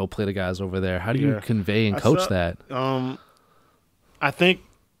Creekside and go play the guys over there? How do you convey and coach that? I think,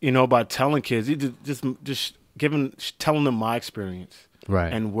 by telling kids, just telling them my experience,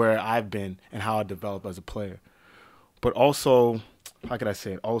 right, and where I've been and how I developed as a player. But also, how could I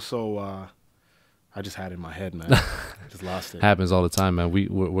say it? Also, I just had it in my head, man. I just lost it. Happens all the time, man.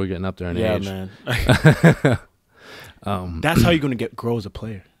 We're getting up there in age. Yeah, man. That's how you're gonna grow as a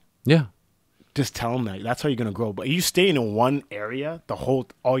player. Yeah. Just tell them that. That's how you're gonna grow. But you stay in one area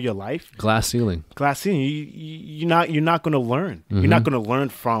all your life. Glass ceiling. You're not gonna learn. Mm-hmm. You're not gonna learn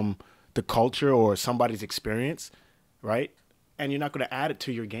from the culture or somebody's experience, right? And you're not gonna add it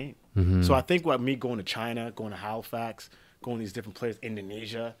to your game. Mm-hmm. So I think me going to China, going to Halifax, going to these different places,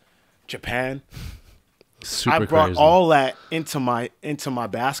 Indonesia, Japan, I brought all that into my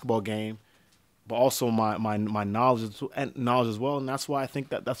basketball game, but also my knowledge as well, and that's why I think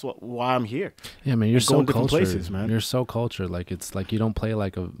that's why I'm here. Yeah, man, you're so going different cultured. Places, man. You're so cultured. Like, it's like you don't play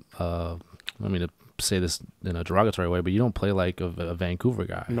like I mean, to say this in a derogatory way, but you don't play like a Vancouver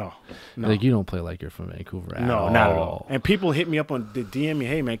guy. No. Like, you don't play like you're from Vancouver at all. No, not at all. And people hit me up on the DM me,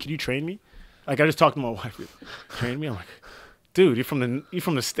 hey man, can you train me? Like, I just talked to my wife, train me. I'm like, dude, you're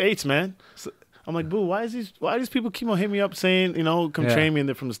from the States, man. So, I'm like, boo, why these people keep on hitting me up saying, come train me, and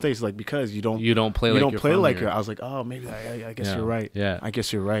they're from the States? Like, because you don't play like her. I was like, oh, maybe I guess you're right. Yeah, I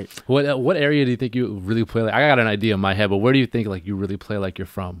guess you're right. What area do you think you really play like? I got an idea in my head, but where do you think like you really play like you're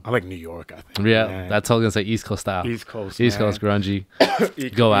from? I like New York, I think. Yeah, man. That's all I'm gonna say. East Coast style. East Coast grungy.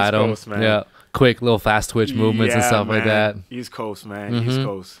 Go at them. Man. Yeah, quick little fast twitch movements and stuff like that. East Coast, man. Mm-hmm. East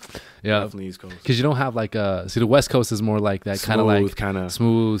Coast. Yeah, definitely East Coast. Because you don't have like the West Coast is more like that kind of like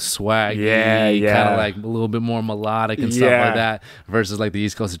smooth, swaggy, kind of like a little bit more melodic and stuff like that. Versus like the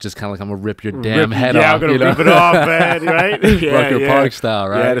East Coast is just kind of like, I'm gonna rip your damn head off. Yeah, I'm gonna rip it off, man. Right? Rucker Park style,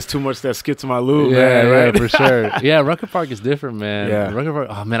 right? Yeah, there's too much that skip to my loop, man. Right? Yeah, for sure. Yeah, Rucker Park is different, man. Yeah. Rucker Park.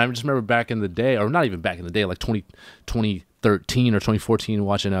 Oh man, I just remember back in the day, or not even back in the day, like 2013, 2013 or 2014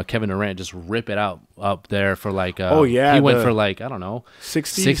 watching Kevin Durant just rip it out up there for like he went for like I don't know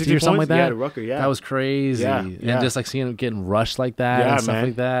 60 or something like that. Yeah, the Rucker, yeah. That was crazy. Yeah, and yeah. just like seeing him getting rushed like that Yeah, and stuff man.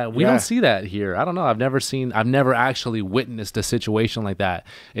 like that. We Yeah. don't see that here. I don't know. I've never actually witnessed a situation like that.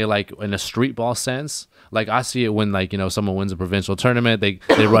 Like in a street ball sense. Like I see it when like, you know, someone wins a provincial tournament, they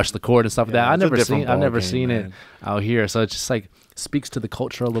rush the court and stuff like that. I've never seen it out here. So it's just like speaks to the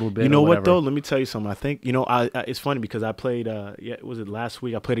culture a little bit. You know what though? Let me tell you something. I think I it's funny because I played. Was it last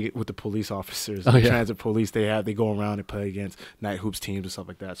week? I played it with the police officers, the transit police. They go around and play against night hoops teams and stuff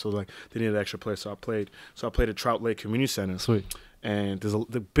like that. So like they needed extra players, so I played. So I played at Trout Lake Community Center. Sweet. And there's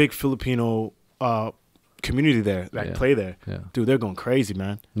the big Filipino community there that play there. Yeah. Dude, they're going crazy,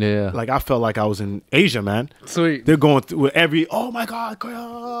 man. Yeah. Like I felt like I was in Asia, man. Sweet. They're going through every, oh my God,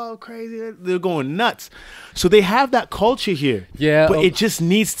 oh, crazy. They're going nuts. So they have that culture here. Yeah. But it just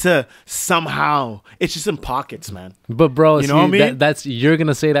needs to somehow, it's just in pockets, man. But bro, you know what I mean? That's you're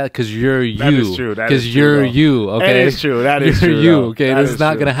gonna say that because you're you. That is true. Because you're you. Okay. That is true. That is you're true. you. Though. Okay. That This is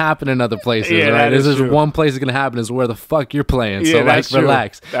not true. gonna happen in other places. Yeah, right. that This is true. one place is gonna happen is where the fuck you're playing. Yeah, So like that's true.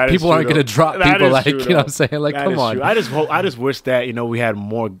 relax. That is People true, aren't gonna though. drop That people is like true, you know what I'm though. saying. Like That come is on. true. I just wish that we had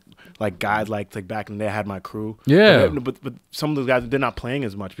more like guys like back in the day I had my crew. Yeah. But some of those guys they're not playing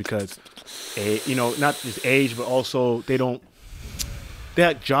as much because, not just age but also they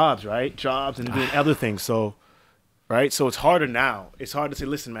have jobs, right? Jobs and doing other things. So, right. So it's harder now. It's hard to say,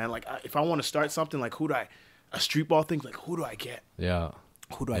 listen, man. Like if I want to start something, like a street ball thing, like who do I get? Yeah.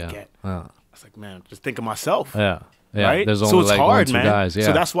 Who do I get? Yeah. It's like, man, just think of myself. Yeah. Yeah. Right? There's So only it's like hard, 1-2 man. guys. Yeah.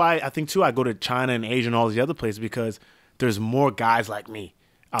 So that's why I think too I go to China and Asia and all these other places because there's more guys like me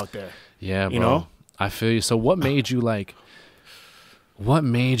out there. Yeah, bro. You know? I feel you. So what made you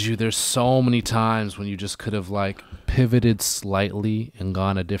there's so many times when you just could have like pivoted slightly and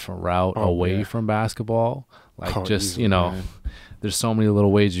gone a different route away from basketball. Like Easily, man. There's so many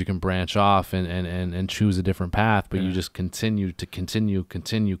little ways you can branch off and choose a different path, but you just continue to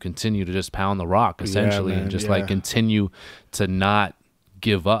just pound the rock essentially and just like continue to not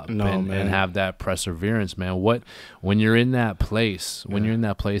give up and have that perseverance, man. When you're in that place, where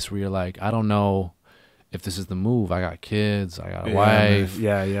you're like, I don't know if this is the move. I got kids, I got a wife. Man.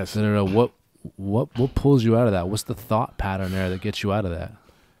 Yeah, yes. What pulls you out of that? What's the thought pattern there that gets you out of that?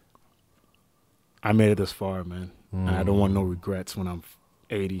 I made it this far, man. And I don't want no regrets when I'm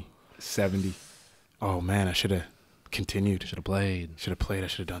 80, 70. Oh man, I should have continued. Should have played. I should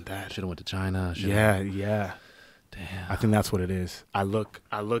have done that. Should have went to China. Yeah. Damn. I think that's what it is. I look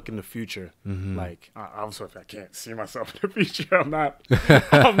in the future. Like I'm sorry if I can't see myself in the future. I'm not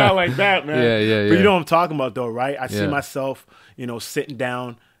like that, man. Yeah. But you know what I'm talking about though, right? I see Yeah. myself, sitting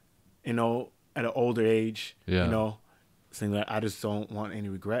down, at an older age, saying that I just don't want any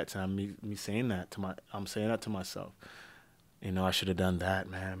regrets. And me saying that I'm saying that to myself. I should have done that,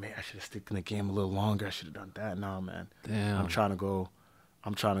 man. I should have stuck in the game a little longer. I should have done that. No, man. Damn. I'm trying to go,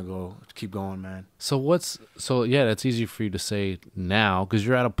 keep going, man. So that's easy for you to say now because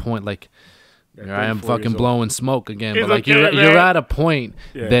you're at a point like here I am fucking blowing smoke again. It's But like okay, you're man. at a point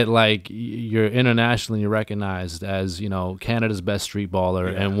that like you're internationally recognized as, Canada's best street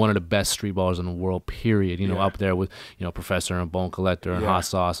baller and one of the best street ballers in the world, period. Up there with, Professor and Bone Collector and Hot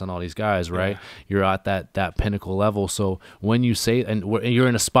Sauce and all these guys, right? Yeah. You're at that pinnacle level. So when you say and you're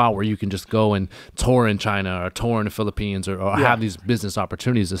in a spot where you can just go and tour in China or tour in the Philippines or have these business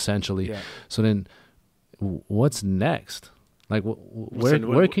opportunities essentially. Yeah. So then what's next? Like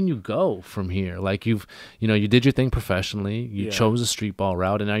where can you go from here? Like you did your thing professionally. You chose a street ball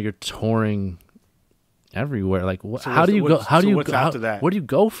route, and now you're touring everywhere. Like how do you go? Where do you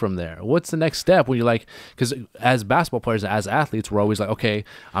go from there? What's the next step when you're like? Because as basketball players, as athletes, we're always like, okay,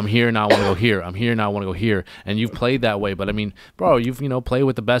 I'm here now. I want to go here. I'm here now. I want to go here. And you've played that way. But I mean, bro, you've played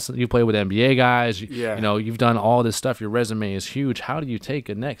with the best. You play with NBA guys. You've done all this stuff. Your resume is huge. How do you take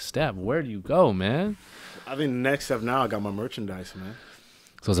a next step? Where do you go, man? I think the next step now, I got my merchandise, man.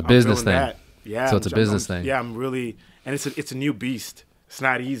 So it's a business thing. That. Yeah. So it's a business thing. Yeah, I'm really, and it's a new beast. It's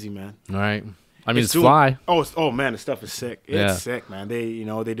not easy, man. All right. I mean, it's fly. Oh man, the stuff is sick. It's sick, man. They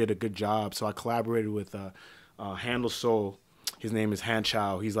did a good job. So I collaborated with Handle Soul. His name is Han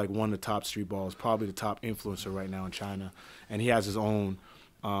Chow. He's like one of the top street balls, probably the top influencer right now in China. And he has his own.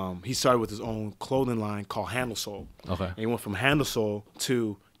 He started with his own clothing line called Handle Soul. Okay. And he went from Handle Soul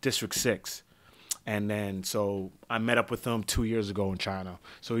to District 6. And then, so I met up with him 2 years ago in China.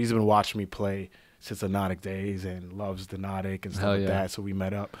 So he's been watching me play since the Nautic days and loves the Nautic and stuff like that. So we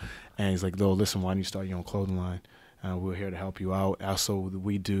met up. And he's like, "Though, listen, why don't you start your own clothing line? We're here to help you out." Also,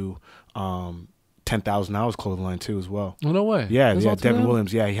 we do 10,000 hours clothing line too as well. Oh, no way. Yeah, That's yeah. all to Devin them?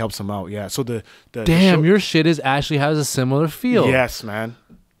 Williams. Yeah, he helps him out. Yeah. So the Damn, your shit is actually has a similar feel. Yes, man.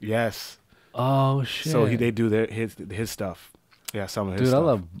 Yes. Oh shit. So they do his stuff. Yeah, some of his Dude, stuff. I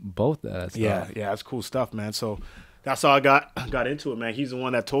love both that stuff. Yeah, that's cool stuff, man. So that's how I got into it, man. He's the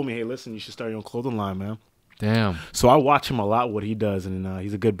one that told me, hey, listen, you should start your own clothing line, man. Damn. So I watch him a lot, what he does, and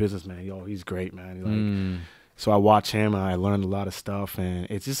he's a good businessman. Yo, he's great, man. So I watch him, and I learned a lot of stuff, and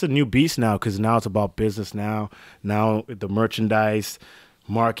it's just a new beast now because now it's about business now. Now the merchandise,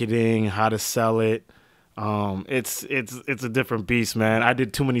 marketing, how to sell it. It's a different beast, man. I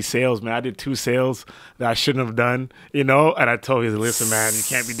did too many sales, man. I did 2 sales that I shouldn't have done, and I told you, listen, man, you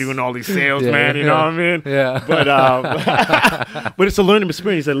can't be doing all these sales, man. You know what I mean? Yeah. But but it's a learning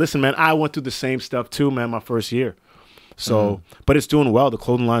experience. He said, listen, man, I went through the same stuff too, man, my first year. So, but it's doing well. The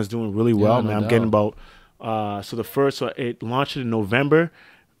clothing line is doing really well, man. I'm getting about it launched in November.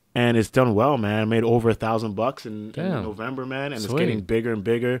 And it's done well, man. I made over $1,000 in November, man, and It's getting bigger and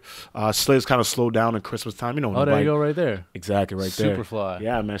bigger. Slaves kind of slowed down at Christmas time, there you go, right there. Exactly, right there. Superfly.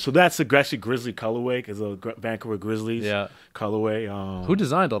 Yeah, man. So that's the actually Grizzly colorway, because the Vancouver Grizzlies colorway. Who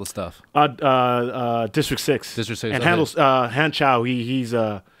designed all the stuff? District 6. District 6. And handles Han Chow. He's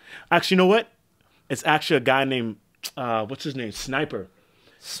actually, you know what? It's actually a guy named what's his name? Sniper.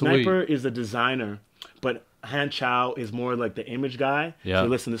 Sweet. Sniper is the designer, but Han Chow is more like the image guy. Yeah. So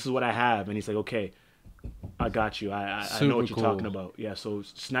listen, this is what I have, and he's like, okay, I got you. I know what you're talking about. Yeah. So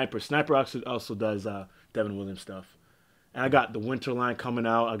Sniper also does Devin Williams stuff, and I got the winter line coming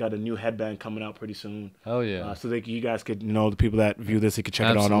out. I got a new headband coming out pretty soon. Oh yeah. So you guys could the people that view this, you could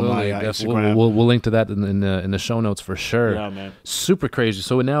check it out on my Instagram. We'll link to that in the show notes for sure. Yeah, man. Super crazy.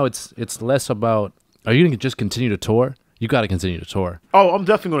 So now it's less about. Are you gonna just continue to tour? You got to continue to tour. Oh, I'm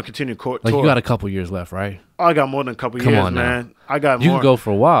definitely going to continue to tour. Like, you got a couple years left, right? I got more than a couple years, man. Now. I got more. You can go for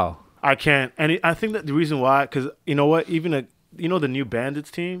a while. I can. And I think that the reason why, because you know what? Even the new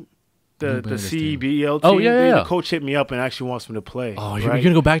Bandits team, the CEBL team, the coach hit me up and actually wants me to play. Oh, you're going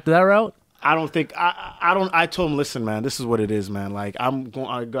to go back to that route? I don't think I told him, listen, man, this is what it is, man. Like I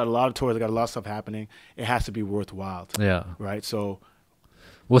got a lot of tours, I got a lot of stuff happening. It has to be worthwhile. Yeah. Right? So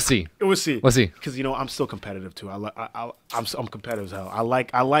we'll see. We'll see. Because I'm still competitive too. I'm competitive as hell. I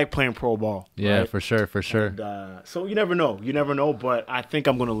like playing pro ball. Yeah, right? for sure. And, so you never know. But I think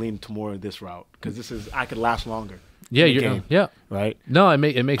I'm going to lean to more of this route because I could last longer. Yeah, right. No,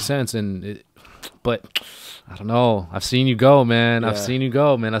 it makes sense, but I don't know. I've seen you go, man. I've seen you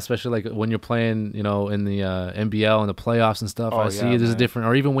go, man. Especially like when you're playing, in the NBL and the playoffs and stuff. I see it as different.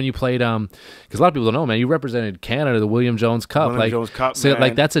 Or even when you played, because a lot of people don't know, man. You represented Canada, the William Jones Cup. So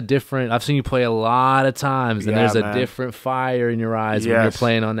like that's a different. I've seen you play a lot of times, and there's a different fire in your eyes when you're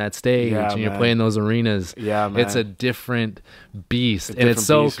playing on that stage and you're playing those arenas. Yeah, man. It's a different beast, and it's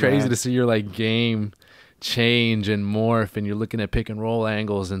so crazy to see your like game change and morph, and you're looking at pick and roll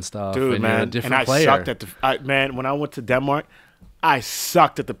angles and stuff. Dude, and man, you're a different and I player. sucked at when I went to Denmark, I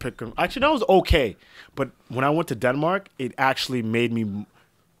sucked at the pick and roll. Actually, that was okay, but when I went to Denmark, it actually made me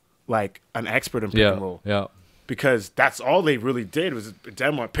like an expert in pick and roll. Yeah, because that's all they really did was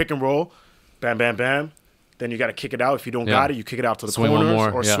Denmark pick and roll, bam, bam, bam. Then you got to kick it out. If you don't got it, you kick it out to the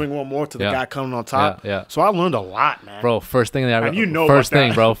corners or swing one more to the guy coming on top. Yeah. So I learned a lot, man. Bro, first thing I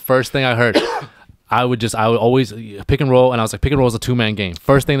heard. I would always pick and roll, and I was like, pick and roll is a 2-man game.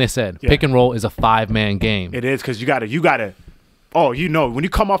 First thing they said, pick and roll is a 5-man game. It is, because you gotta. Oh, when you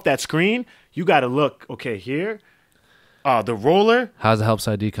come off that screen, you gotta look. Okay, here, the roller. How's the help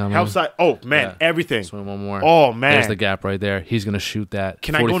side D coming? Help side. Oh man, everything. Swing one more. Oh man, there's the gap right there. He's gonna shoot that.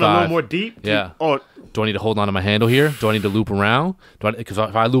 Can 45. I go in a little more deep? Yeah. Oh. Do I need to hold on to my handle here? Do I need to loop around? Because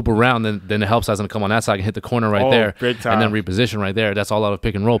if I loop around, then the help side's going to come on that side. I can hit the corner right there. Big time. And then reposition right there. That's all out of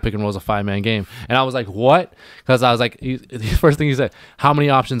pick and roll. Pick and roll is a 5-man game. And I was like, what? Because I was like, the first thing he said, how many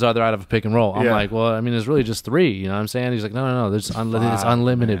options are there out of a pick and roll? I'm like, well, I mean, there's really just 3. You know what I'm saying? He's like, no. It's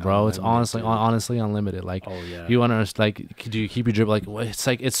unlimited, man, bro. It's honestly unlimited. Like, you want to, like, do you keep your dribble? Like,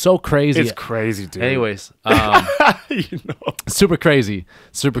 it's so crazy. It's crazy, dude. Anyways, super crazy.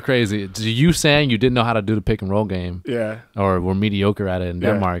 You saying you didn't know how to do the pick and roll game, or were mediocre at it in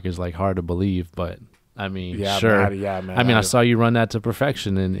Denmark is like hard to believe, but I mean, sure. Man, I mean, I saw you run that to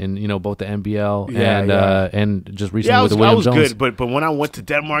perfection in both the NBL and just recently with the William Jones. I was good, but when I went to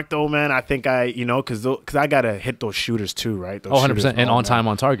Denmark though, man, I think because I gotta hit those shooters too, right? Those 100%, and on time,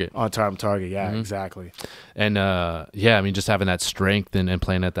 on target. On time, target, exactly. And I mean, just having that strength and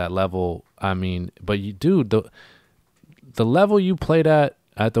playing at that level. I mean, but the level you played at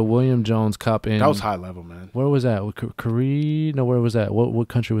the William Jones Cup that was high level, man. Where was that? Korea? No, where was that? What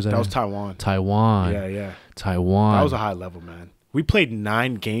country was that? That was Taiwan. Taiwan. Yeah. Taiwan. That was a high level, man. We played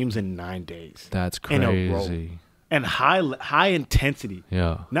 9 games in 9 days. That's in a row. crazy. And high intensity.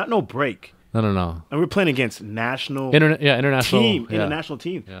 Yeah. Not no break. No. And we're playing against international international international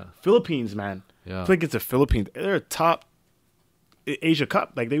team. Yeah. Philippines, man. Yeah. Playing against the Philippines. They're top Asia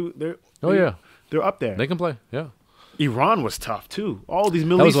Cup. Like they're they're up there. They can play. Yeah. Iran was tough too. All these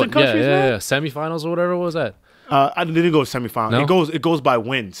Middle Eastern countries, man. Yeah. Semifinals or whatever was that? I didn't go semifinal. No? It goes by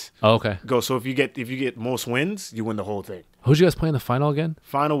wins. Oh, okay. So if you get most wins, you win the whole thing. Who'd you guys play in the final again?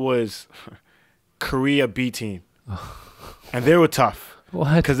 Final was Korea B team, and they were tough.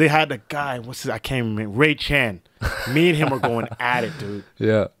 What? Because they had the guy. I can't remember. Ray Chan. Me and him were going at it, dude.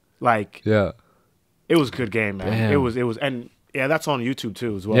 Yeah. Like. Yeah. It was a good game, man. Damn. It was, and yeah, that's on YouTube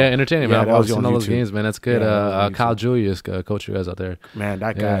too as well. Yeah, entertaining, man. Yeah, I've seen all those games, man. That's good. Yeah, Kyle Julius, coach you guys out there. Man,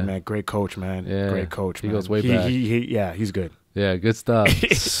 that guy, man, great coach, man. Yeah. Great coach. He man. goes way back. Yeah, he's good. Yeah, good stuff.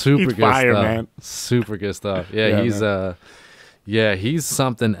 Super He's good fire, stuff, man. Super good stuff. Yeah, he's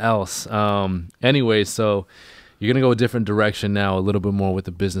something else. Anyway, so you're gonna go a different direction now, a little bit more with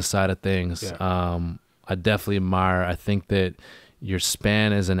the business side of things. Yeah. I definitely admire. I think that your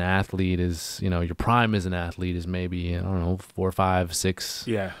span as an athlete is, your prime as an athlete is maybe, I don't know, 4, 5, 6,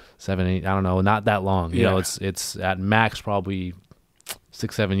 7, 8. I don't know, not that long. You know, it's at max probably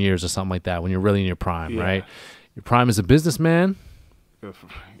 6, 7 years or something like that when you're really in your prime, right? Your prime as a businessman,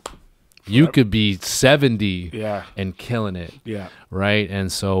 you could be 70 and killing it, right?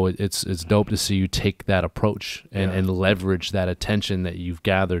 And so it's dope to see you take that approach and leverage that attention that you've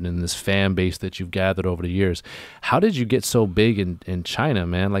gathered in this fan base that you've gathered over the years. How did you get so big in China,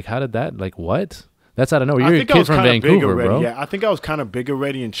 man? Like, how did that, like, what? That's out of nowhere. You're a kid from Vancouver, bro. Yeah, I think I was kind of big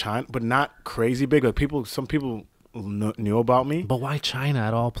already in China, but not crazy big. Like some people knew about me. But why China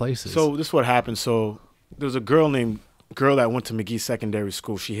at all places? So this is what happened. So there was a girl that went to McGee Secondary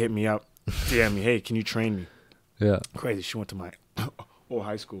School. She hit me up. DM me, hey, can you train me? Yeah. Crazy. She went to my old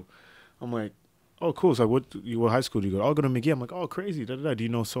high school. I'm like, oh, cool. So what high school do you go? I'll go to McGee. I'm like, oh, crazy. Do you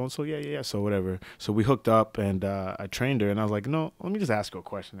know so-and-so? Yeah. So whatever. So we hooked up, and I trained her. And I was like, no, let me just ask her a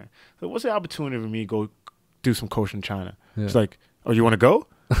question there. So what's the opportunity for me to go do some coaching in China? Yeah. She's like, oh, you want to go?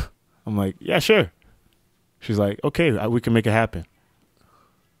 I'm like, yeah, sure. She's like, okay, we can make it happen.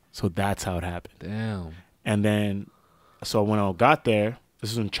 So that's how it happened. Damn. And then, so when I got there, this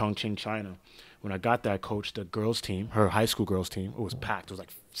was in Chongqing, China. When I got there, I coached the girls' team, her high school girls' team. It was packed. It was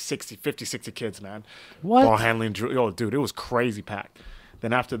like 50, 60 kids, man. What? Ball handling, dude, it was crazy packed.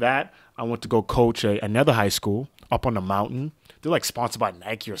 Then after that, I went to go coach another high school up on the mountain. They're like sponsored by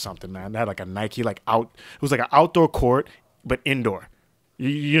Nike or something, man. They had like a Nike, it was like an outdoor court, but indoor.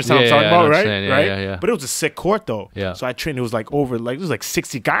 You understand what I'm talking about, right? Yeah. But it was a sick court, though. Yeah. So I trained. It was like there was like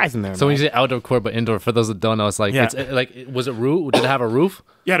 60 guys in there. So when you say outdoor court but indoor, for those that don't know, it's like, was it roof? Did it have a roof?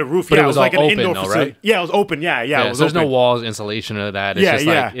 Yeah, the roof. But yeah, it was like all an open, indoor though, facility. right? Yeah, it was open. Yeah. It was so there's open. no walls, insulation or that. It's just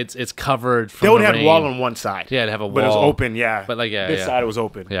like it's covered from they would the have rain. a wall on one side. Yeah, to have a wall. But it was open. Yeah. But like this side it was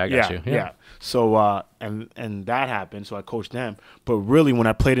open. Yeah, I got you. Yeah. So and that happened. So I coached them. But really, when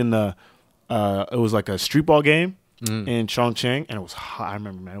I played in it was like a streetball game in Chongqing, and it was hot. I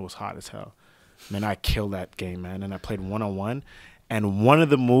remember, man, it was hot as hell. Man, I killed that game, man. And I played 1-on-1, and one of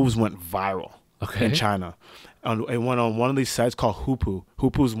the moves went viral in China. It went on one of these sites called Hupu.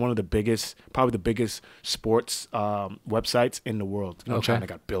 Hupu is one of the biggest, probably the biggest sports websites in the world. You know, China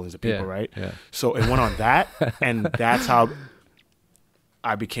got billions of people, right? Yeah. So it went on that, and that's how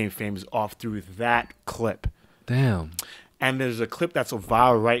I became famous off through that clip. Damn. And there's a clip that's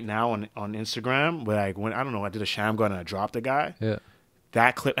viral right now on Instagram where I did a sham gun and I dropped a guy. Yeah.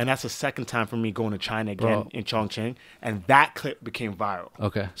 That clip, and that's the second time for me going to China again in Chongqing, and that clip became viral.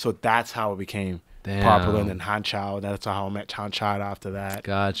 Okay. So that's how it became popular. And then Han Chao, that's how I met Han Chao after that.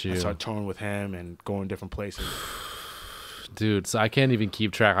 Got you. I started touring with him and going different places. Dude, so I can't even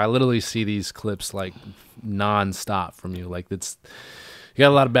keep track. I literally see these clips like non-stop from you. Like you got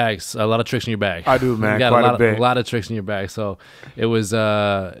a lot of bags, a lot of tricks in your bag. I do, man. You got quite a lot of tricks in your bag. So it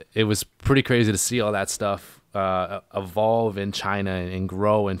was pretty crazy to see all that stuff evolve in China and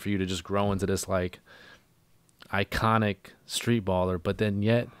grow, and for you to just grow into this like iconic street baller, but then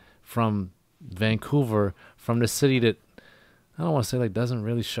yet from Vancouver, from the city that I don't want to say like doesn't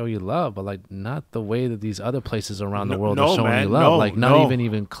really show you love, but like not the way that these other places around the world are showing you love. Like not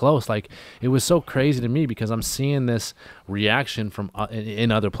even close. Like it was so crazy to me because I'm seeing this reaction from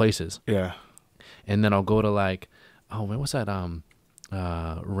in other places. Yeah. And then I'll go to like, oh man, what's that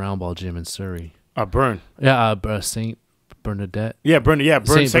round ball gym in Surrey? Burn. Yeah, Saint Bernadette. Yeah, Burn. Yeah,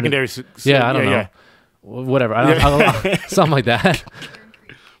 Burn Secondary. Yeah, I don't know. Whatever. I don't, something like that.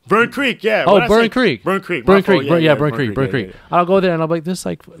 Burn Creek, Burn Creek. Burn Creek. Burn Creek. Burn Creek. I'll go there and I'll be like, there's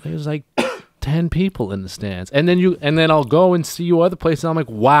like 10 people in the stands. And then I'll go and see you other places. And I'm like,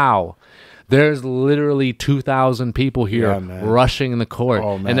 wow. There's literally 2,000 people here rushing in the court.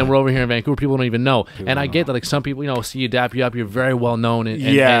 Oh, and then we're over here in Vancouver. People don't even know. I get that, like, some people, see you, dap you up. You're very well known. And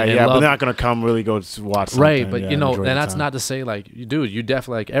but they're not going to come really go to watch something. Right, but, and that's not to say, like, dude, you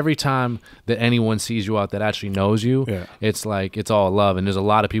definitely, like, every time that anyone sees you out that actually knows you, it's like, it's all love. And there's a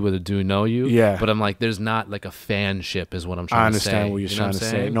lot of people that do know you. Yeah. But I'm like, there's not, like, a fanship is what I'm trying to say. I understand what you're trying to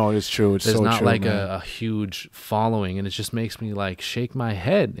say. No, it's true. It's there's so not, true, like, man. a huge following. And it just makes me, like, shake my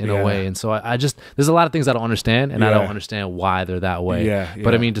head in a way. And so I just, there's a lot of things I don't understand, and I don't understand why they're that way.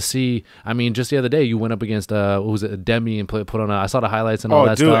 But I mean, just the other day you went up against what was it, Demi, and put on. I saw the highlights and all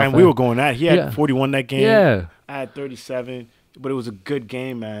that stuff. And we were going at. He had 41 that game. Yeah, I had 37, but it was a good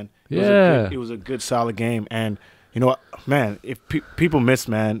game, man. It was a good solid game, and you know what, man? If people miss,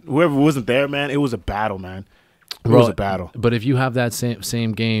 man, whoever wasn't there, man, it was a battle, man. It was a battle. But if you have that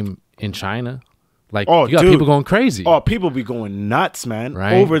same game in China. Like, you got people going crazy. Oh, people be going nuts, man.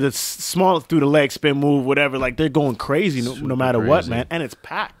 Right? Over the small, through the leg, spin move, whatever. Like, they're going crazy no matter what, man. And it's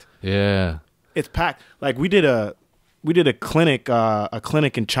packed. Yeah. It's packed. Like, we did a clinic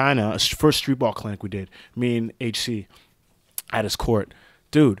in China, first streetball clinic we did, me and HC, at his court.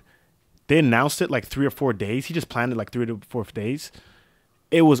 Dude, they announced it like 3 or 4 days. He just planned it like 3 to 4 days.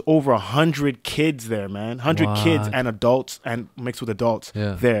 It was over 100 kids there, man. 100 kids and adults, and mixed with adults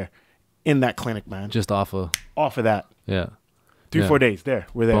there. In that clinic, man. Just off of that. Yeah. 3 or 4 days.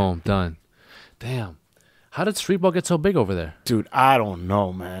 We're there. Boom. Done. Damn. How did streetball get so big over there? Dude, I don't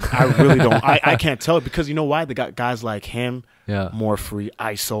know, man. I really don't. I can't tell it because you know why? They got guys like him, More Free,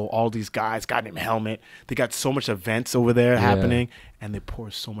 ISO, all these guys, guy named Helmet. They got so much events over there happening, and they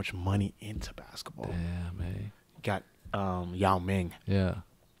pour so much money into basketball. Yeah, man. You got Yao Ming. Yeah.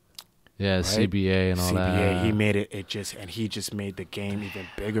 Yeah, right? CBA and all that. CBA, he made he just made the game even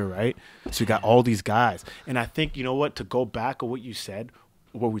bigger, right? So you got all these guys. And I think, you know what, to go back to what you said,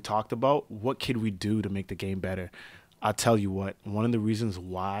 what we talked about, what could we do to make the game better? I'll tell you what, one of the reasons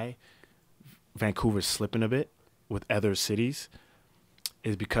why Vancouver's slipping a bit with other cities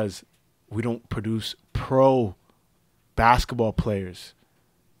is because we don't produce pro basketball players.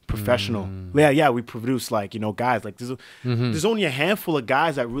 Professional. We produce guys like there's only a handful of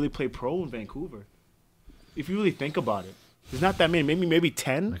guys that really play pro in Vancouver. If you really think about it, there's not that many. Maybe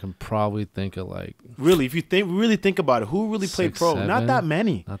 10. I can probably think of really, if you really think about it, who really played pro? 7? Not that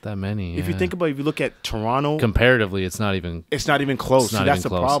many. Not that many. If you think about it, if you look at Toronto, comparatively, it's not even close. See, that's the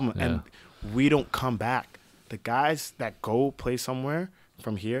problem, and we don't come back. The guys that go play somewhere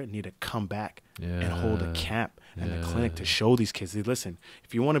from here need to come back and hold a camp. And the clinic to show these kids, listen,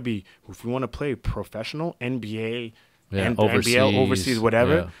 if you want to play professional NBA, and overseas, NBL, overseas,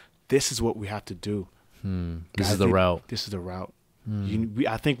 whatever, this is what we have to do. This is the route. This is the route.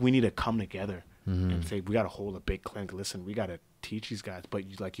 I think we need to come together and say we got to hold a big clinic. Listen, we got to teach these guys. But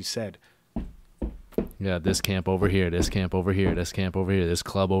like you said, this camp over here, this camp over here, this camp over here, this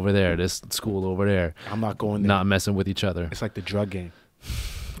club over there, this school over there. I'm not going there. Not messing with each other. It's like the drug game.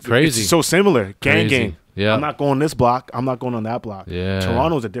 Crazy. It's so similar. Gang. Yeah. I'm not going this block. I'm not going on that block. Yeah.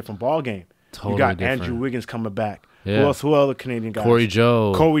 Toronto's a different ball game. Totally you got different. Andrew Wiggins coming back. Yeah. Who other Canadian guys? Corey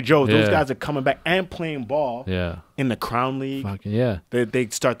Joe. Those guys are coming back and playing ball. Yeah. In the Crown League. Fucking yeah. They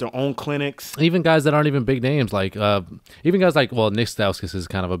start their own clinics. Even guys that aren't even big names, like even guys like Nick Stauskas is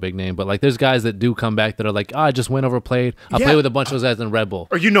kind of a big name, but like there's guys that do come back that are like, I just went over played. I played with a bunch of those guys in Red Bull.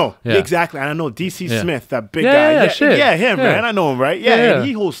 Or exactly. And I know DC Smith, that big guy. Yeah, him, man. I know him, right? Yeah. And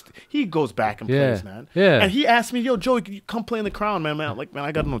he goes back and plays, man. Yeah. And he asked me, yo, Joey, you come play in the Crown, man. I'm like, man,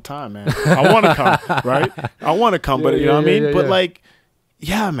 I got no time, man. I want to come, right? I want to come, but you know what I mean? But like,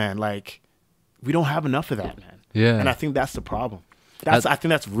 man, like we don't have enough of that, man. Yeah. And I think that's the problem. I think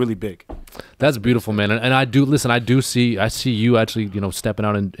that's really big. That's beautiful, man. And I see you actually, stepping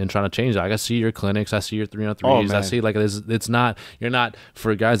out and trying to change that. Like, I see your clinics, I see your 3-on-3s. I see like it's not, you're not,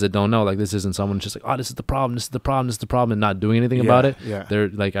 for guys that don't know, like this isn't someone just like, this is the problem, this is the problem, this is the problem, and not doing anything about it. Yeah. They're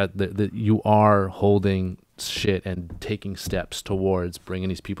like, you are holding shit and taking steps towards bringing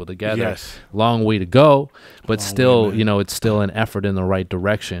these people together. Yes. Long way to go, but still, it's still an effort in the right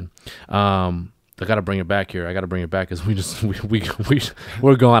direction. I got to bring it back here. I got to bring it back because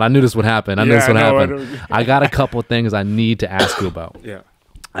we're going. I knew this would happen. I got a couple of things I need to ask you about. Yeah.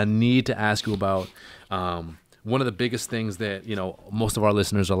 I need to ask you about one of the biggest things that, you know, most of our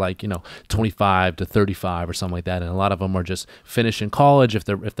listeners are like, you know, 25 to 35 or something like that. And a lot of them are just finishing college if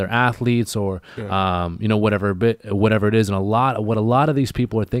they're athletes or, you know, whatever it is. And what a lot of these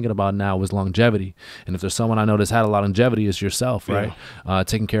people are thinking about now is longevity. And if there's someone I know that's had a lot of longevity, is yourself, right?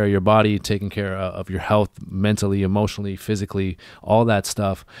 Taking care of your body, taking care of your health, mentally, emotionally, physically, all that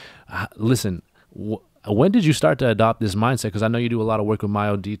stuff. Listen, when did you start to adopt this mindset? Because I know you do a lot of work with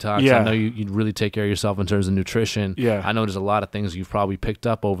Myo Detox. I know you really take care of yourself in terms of nutrition. I know there's a lot of things you've probably picked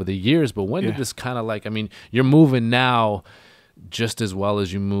up over the years, but when did this kind of like, I mean, you're moving now just as well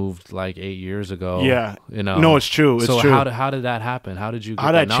as you moved like 8 years ago. You know? No, it's true. It's true. How did that happen? How did you get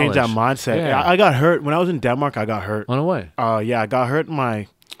how did I change that mindset? I got hurt. When I was in Denmark, I got hurt. On a way. I got hurt in my...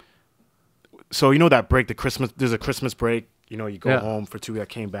 So you know that break, there's a Christmas break. You know, you go home for 2 weeks. I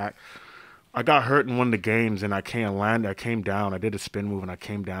came back. I got hurt in one of the games, and I came down. I did a spin move, and I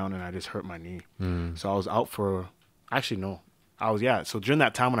came down, and I just hurt my knee. So I was out for, actually, no. So during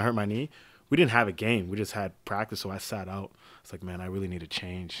that time when I hurt my knee, we didn't have a game. We just had practice, so I sat out. It's like, man, I really need to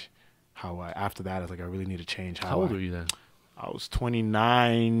change after that, I was like, I really need to change how old were you then? I was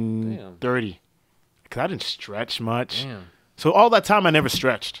 29, 30. Because I didn't stretch much. Damn. So all that time I never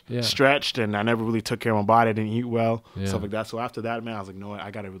stretched. Stretched, and I never really took care of my body. I didn't eat well, stuff like that. So after that, man, I was like, no, I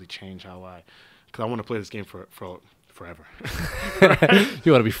got to really change because I want to play this game for forever.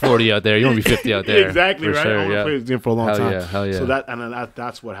 You want to be 40 out there. You want to be 50 out there. Exactly, right? Sure, I want to play this game for a long time. Hell yeah. So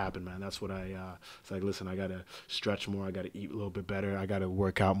that's what happened, man. That's what it's like, listen, I got to stretch more. I got to eat a little bit better. I got to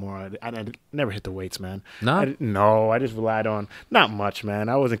work out more. I never hit the weights, man. No, I just relied on, not much, man.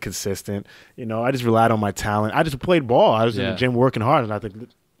 I wasn't consistent. You know, I just relied on my talent. I just played ball. I was in the gym working hard, and I think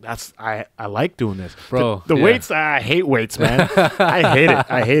I like doing this, bro. The weights, I hate weights, man.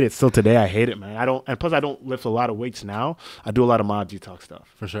 I hate it. Still today, I hate it, man. And plus I don't lift a lot of weights now. I do a lot of mod detox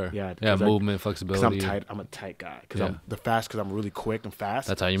stuff for sure. Yeah, movement, flexibility. Because I'm a tight guy. Because I'm really quick and fast.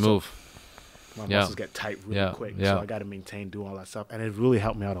 That's how you move. My muscles get tight really quick, so I got to maintain doing all that stuff, and it really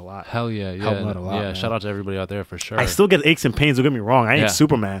helped me out a lot. Hell yeah, helped me out a lot. Man. Shout out to everybody out there for sure. I still get aches and pains. Don't get me wrong. I ain't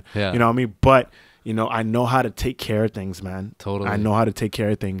Superman. You know what I mean? But you know, I know how to take care of things, man. Totally. I know how to take care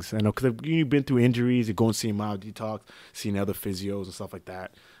of things. I know because you've been through injuries. You go and see Myo Detox, seeing other physios and stuff like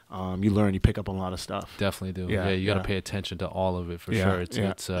that. You learn, you pick up on a lot of stuff. Definitely do. Yeah, you got to pay attention to all of it for sure.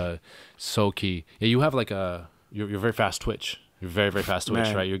 It's so key. Yeah, you have like you're very fast twitch. You're very, very fast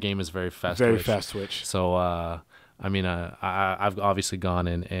twitch, right? Your game is very fast twitch. Very fast twitch. So, I mean, I've obviously gone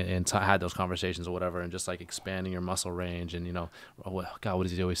and had those conversations or whatever, and just like expanding your muscle range, and you know, God, what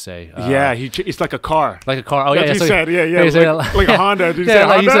does he always say? It's like a car. Like a car. Oh that's yeah, what he said. Yeah. Like a Honda. Did you say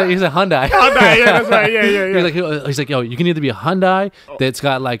like Honda? He said Hyundai. Hyundai. Yeah, that's right. Yeah. He's like, yo, you can either be a Hyundai that's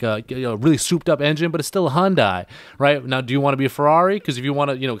got like a really souped up engine, but it's still a Hyundai, right? Now, do you want to be a Ferrari? Because if you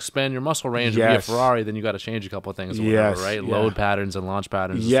want to, expand your muscle range and be a Ferrari, then you got to change a couple of things, or whatever, right? Load patterns and launch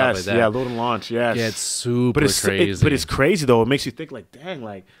patterns. And stuff like that. Yeah, load and launch. Yes. Yeah, it's super crazy. But it's crazy though. It makes you think like, dang,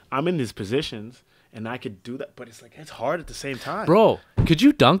 like I'm in these positions and I could do that, but it's like it's hard at the same time. Bro, could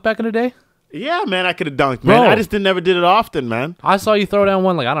you dunk back in the day? Yeah, man, I could have dunked, man. I just never did it often, man. I saw you throw down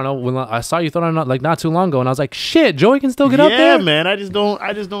one, like, I don't know, when I saw you throw down like not too long ago, and I was like, shit, Joey can still get up there. Yeah, man, I just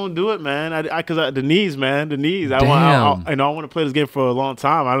don't do it, man. Because the knees, man, the knees. Damn. I want to play this game for a long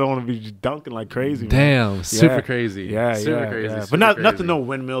time. I don't want to be just dunking like crazy. Damn, man. super crazy. Yeah, super crazy. Yeah. But nothing, no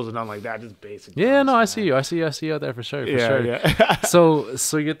windmills or nothing like that. Just basic. Yeah, dunks, no, I man. see you. I see you out there for sure. Yeah. So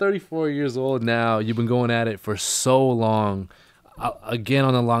you're 34 years old now. You've been going at it for so long. Again,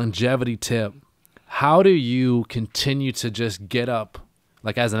 on the longevity tip. How do you continue to just get up?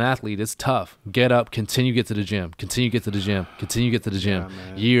 Like as an athlete, it's tough. Get up, continue get to the gym, continue get to the gym, continue get to the gym.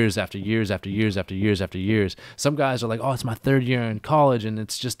 Years after years after years after years after years. Some guys are like, oh, it's my 3rd year in college and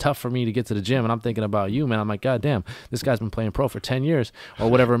it's just tough for me to get to the gym. And I'm thinking about you, man. I'm like, God damn, this guy's been playing pro for 10 years or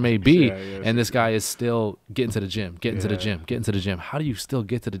whatever it may be. And this guy is still getting to the gym, getting to the gym, getting to the gym. How do you still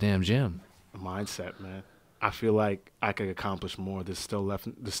get to the damn gym? Mindset, man. I feel like I could accomplish more. There's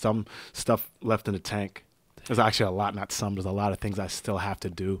some stuff left in the tank. There's actually a lot, not some. There's a lot of things I still have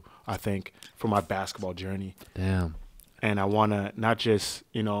to do, I think, for my basketball journey. Damn. And I want to not just,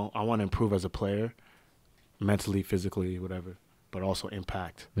 I want to improve as a player, mentally, physically, whatever, but also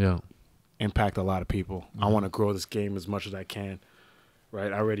impact. Yeah. Impact a lot of people. I want to grow this game as much as I can.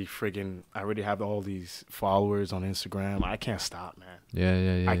 Right, I already have all these followers on Instagram. I can't stop, man.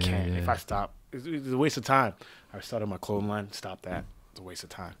 Yeah. I can't. Yeah. If I stop, it's a waste of time. I started my clothing line. Stop that. It's a waste of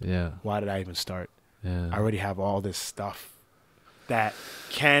time. Yeah. Why did I even start? Yeah. I already have all this stuff that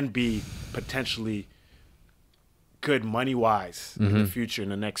can be potentially good money-wise in the future, in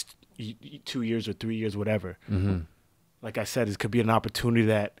the next 2 years or 3 years, whatever. Like I said, it could be an opportunity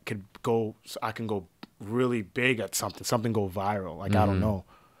that could go. So I can go really big at something go viral. Like, I don't know.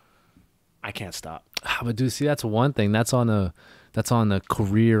 I can't stop. But dude, see, that's one thing. That's on the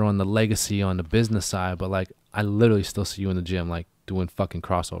career, on the legacy, on the business side. But like, I literally still see you in the gym, like doing fucking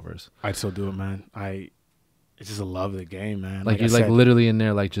crossovers. I'd still do it, man. It's just a love of the game, man. Like you're like literally in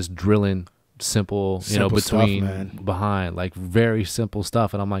there, like just drilling simple between, stuff, behind, like very simple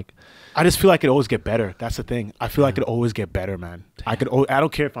stuff. And I'm like, I just feel like it always get better. That's the thing. I feel like it always get better, man. I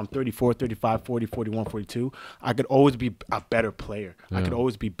don't care if I'm 34, 35, 40, 41, 42. I could always be a better player. I could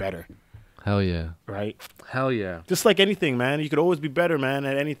always be better. Hell yeah. Right? Hell yeah. Just like anything, man. You could always be better, man,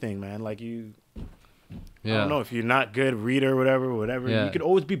 at anything, man. Like I don't know, if you're not good reader or whatever, you could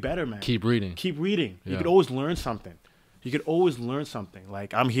always be better, man. Keep reading. Yeah. You could always learn something.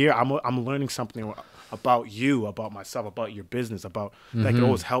 Like, I'm here, I'm learning something about you, about myself, about your business, about that could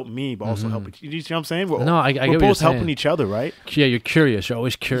always help me, but also help you. You see what I'm saying? I get we're what both you're helping each other, right? Yeah, you're curious. You're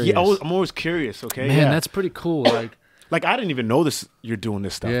always curious. Yeah, I'm always curious, okay? Man, that's pretty cool. Like, I didn't even know you're doing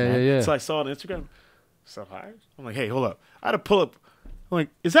this stuff, man. Yeah. So I saw it on Instagram. So I'm like, hey, hold up. I had to pull up. I'm like,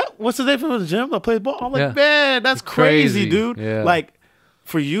 what's the name from the gym that plays ball? I'm like, man, that's crazy, dude. Yeah. Like,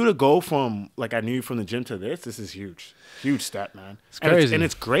 for you to go from, like, I knew you from the gym to this is huge. Huge step, man. It's crazy. And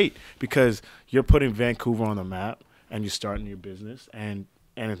it's great because you're putting Vancouver on the map and you're starting your business and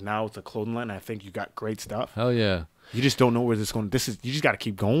now it's a clothing line. I think you got great stuff. Hell yeah. You just don't know where this is going. You just got to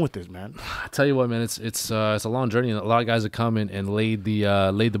keep going with this, man. I tell you what, man, it's a long journey. A lot of guys have come in and laid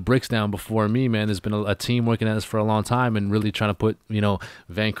the bricks down before me, man. There's been a team working at this for a long time and really trying to put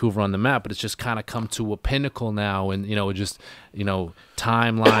Vancouver on the map. But it's just kind of come to a pinnacle now, and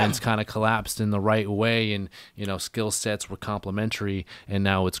timelines kind of collapsed in the right way, and skill sets were complementary, and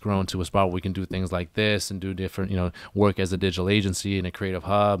now it's grown to a spot where we can do things like this and do different work as a digital agency and a creative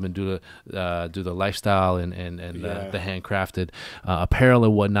hub and do the lifestyle and the handcrafted apparel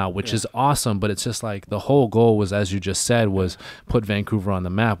and whatnot, which is awesome. But it's just like the whole goal was, as you just said, was put Vancouver on the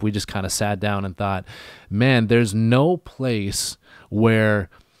map. We just kind of sat down and thought, man, there's no place where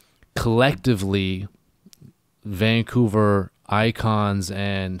collectively Vancouver icons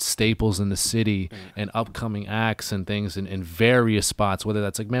and staples in the city and upcoming acts and things in various spots, whether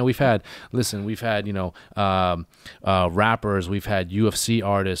that's like, man, we've had rappers, we've had UFC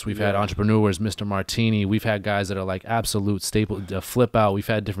artists, we've had entrepreneurs, Mr. Martini, we've had guys that are like absolute staple, flip out, we've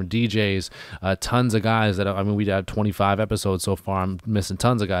had different DJs, tons of guys that we had 25 episodes so far. I'm missing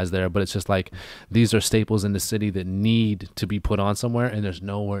tons of guys there, but it's just like, these are staples in the city that need to be put on somewhere, and there's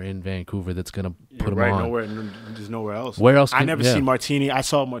nowhere in Vancouver that's gonna put them on. There's nowhere else. Where else? I never seen Martini. I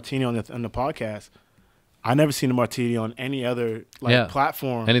saw Martini on the podcast. I never seen a Martini on any other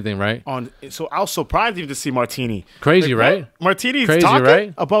platform. Anything, right? So I was surprised even to see Martini. Crazy, right? Martini's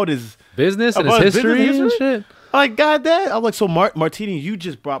talking about his business and his history and shit. Like, goddamn. I'm like, so Martini, you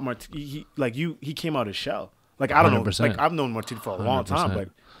just brought Martini. He came out of his shell. Like, I don't 100%. know. Like, I've known Martini for a long 100%. time, but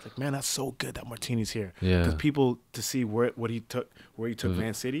it's like, man, that's so good that Martini's here. Yeah. Because people to see where he took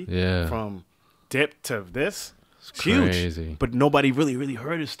Van City from dip to this. It's huge, crazy. But nobody really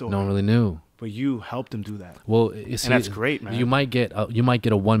heard his story. No one really knew. But you helped him do that. Well, and that's great, man. You might get a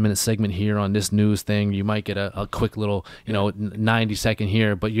 1-minute segment here on this news thing. You might get a quick little 90-second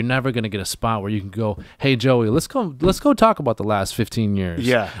here, but you're never gonna get a spot where you can go, hey Joey, let's go talk about the last 15 years.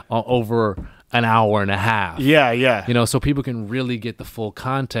 Yeah. Over an hour and a half. Yeah. So people can really get the full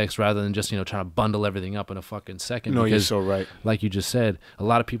context rather than just trying to bundle everything up in a fucking second. No, because, you're so right. Like you just said, a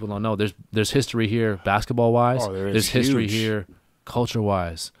lot of people don't know. There's history here, basketball wise. Oh, there is. There's history here, culture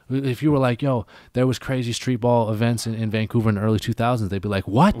wise. If you were like, yo, there was crazy streetball events in Vancouver in the early 2000s, they'd be like,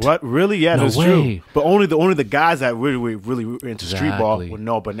 what? What? Really? Yeah, no that's way. True. But only the guys that really were into streetball would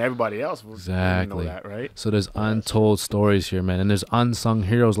know, but everybody else wouldn't know that, right? So there's untold stories here, man, and there's unsung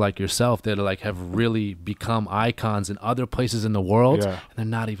heroes like yourself that have really become icons in other places in the world, and they're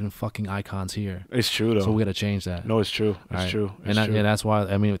not even fucking icons here. It's true, though. So we got to change that. No, it's true. It's true. And that's why,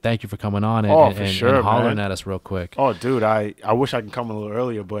 thank you for coming on and hollering at us real quick. Oh, dude, I wish I could come a little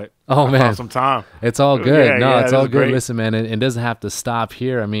earlier, but man, some time. It's all good. It's all good. Great. Listen, man, it doesn't have to stop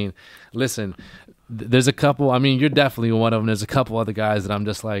here. Listen, there's a couple. You're definitely one of them. There's a couple other guys that I'm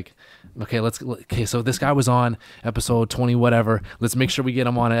just like, okay, so this guy was on episode 20, whatever. Let's make sure we get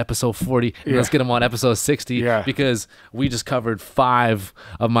him on episode 40. And let's get him on episode 60 because we just covered 5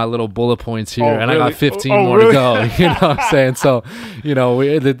 of my little bullet points here, and really? I got 15 more to go. You know what I'm saying? So, we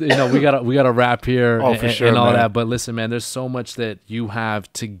gotta wrap here and all that. But listen, man, there's so much that you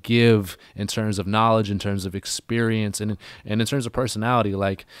have to give in terms of knowledge, in terms of experience, and in terms of personality.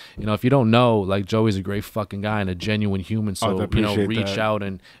 Like, if you don't know, like Joe Joey's a great fucking guy and a genuine human. So reach out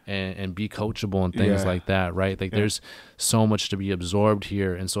and be coachable and things like that, right? Like there's so much to be absorbed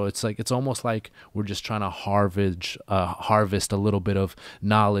here, and so it's like it's almost like we're just trying to harvest a little bit of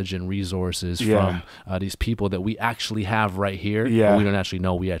knowledge and resources from these people that we actually have right here. But we don't actually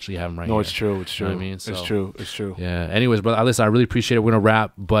know we actually have them right here. No, it's true. It's true. You know what I mean? So, it's true. Yeah. Anyways, brother, listen, I really appreciate it. We're gonna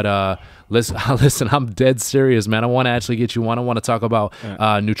wrap, but listen, I'm dead serious, man. I want to actually get you on. I want to talk about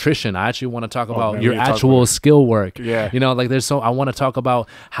nutrition. I actually want to talk about your actual skill work. Yeah. You know, like I want to talk about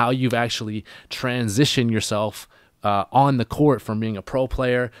how you've actually transitioned yourself on the court from being a pro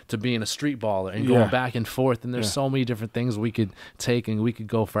player to being a street baller and going back and forth. And there's so many different things we could take, and we could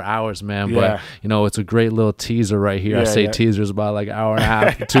go for hours, man. But, you know, it's a great little teaser right here. I say teaser's about like an hour and a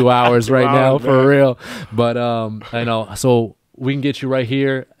half, 2 hours right now, for real. But, I know. So we can get you right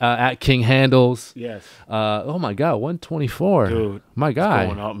here at King Handles. Yes. Oh, my God, 124. Dude. My God.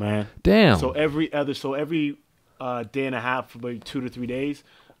 It's going up, man. Damn. So every day and a half, for maybe 2 to 3 days,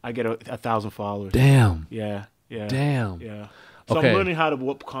 I get 1,000 followers. Damn. Yeah. Yeah. Damn. Yeah. So I'm learning how to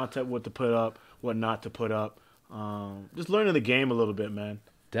what content, what to put up, what not to put up. Just learning the game a little bit, man.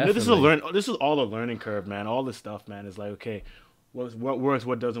 Definitely. You know, this is all a learning curve, man. All this stuff, man, is like, okay, what works,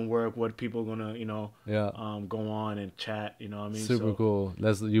 what doesn't work, what people are gonna, go on and chat. You know what I mean? Super cool.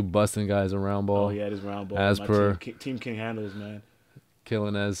 That's you busting guys around ball. Oh yeah, it is round ball. As per team King Handles, man.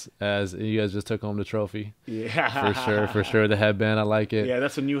 Killing as you guys just took home the trophy. Yeah. For sure. The headband, I like it. Yeah,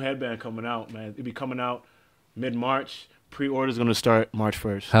 that's a new headband coming out, man. It'll be coming out mid-March. Pre-order's going to start March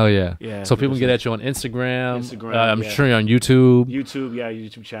 1st. Hell yeah. Yeah. So people can get at you on Instagram. I'm sure you're on YouTube.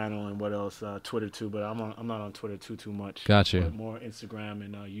 YouTube channel, and what else? Twitter too, but I'm not on Twitter too much. Got you. But more Instagram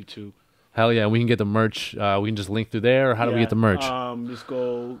and YouTube. Hell yeah. We can get the merch. We can just link through there, or how do we get the merch? Just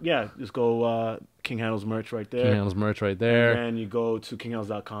go King Handles merch right there. King Handles merch right there. And you go to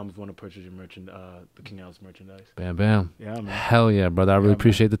kinghandles.com if you want to purchase your the King Handles merchandise. Bam, bam. Yeah, man. Hell yeah, brother. I really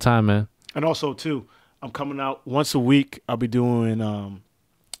appreciate the time, man. And also, too, I'm coming out once a week. I'll be doing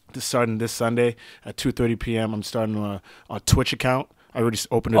starting this Sunday at 2:30 p.m. I'm starting a Twitch account. I already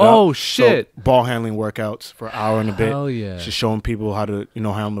opened it up. Oh, shit. So, ball handling workouts for an hour and a bit. Hell yeah. Just showing people how to,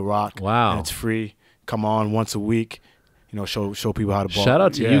 handle the rock. Wow. And it's free. Come on once a week. Show people how to ball. Shout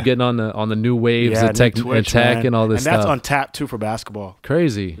out to you getting on the new waves and tech and all this stuff. And that's on tap too for basketball.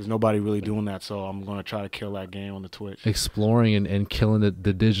 Crazy. There's nobody really doing that, so I'm gonna try to kill that game on the Twitch. Exploring and killing the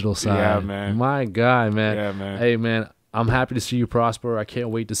digital side. Yeah, man. My guy, man. Yeah, man. Hey, man. I'm happy to see you prosper. I can't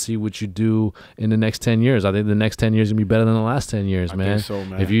wait to see what you do in the next 10 years. I think the next 10 years is going to be better than the last 10 years, man. I think so,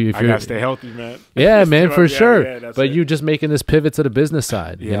 man. If you're, I got to stay healthy, man. Yeah, man, for sure. Yeah, but you just making this pivot to the business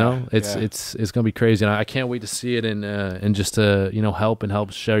side, yeah, you know? It's going to be crazy. And I can't wait to see it and just to,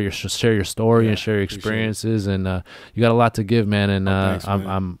 help share your story and share your experiences. And you got a lot to give, man. And thanks,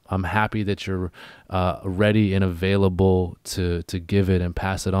 man. I'm happy that you're ready and available to give it and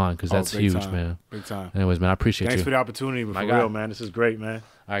pass it on, because that's huge, man. Big time. Anyways, man, I appreciate you. Thanks for the opportunity, but for real, man, this is great, man.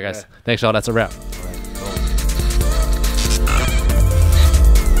 All right, guys. Thanks, y'all. That's a wrap. All right.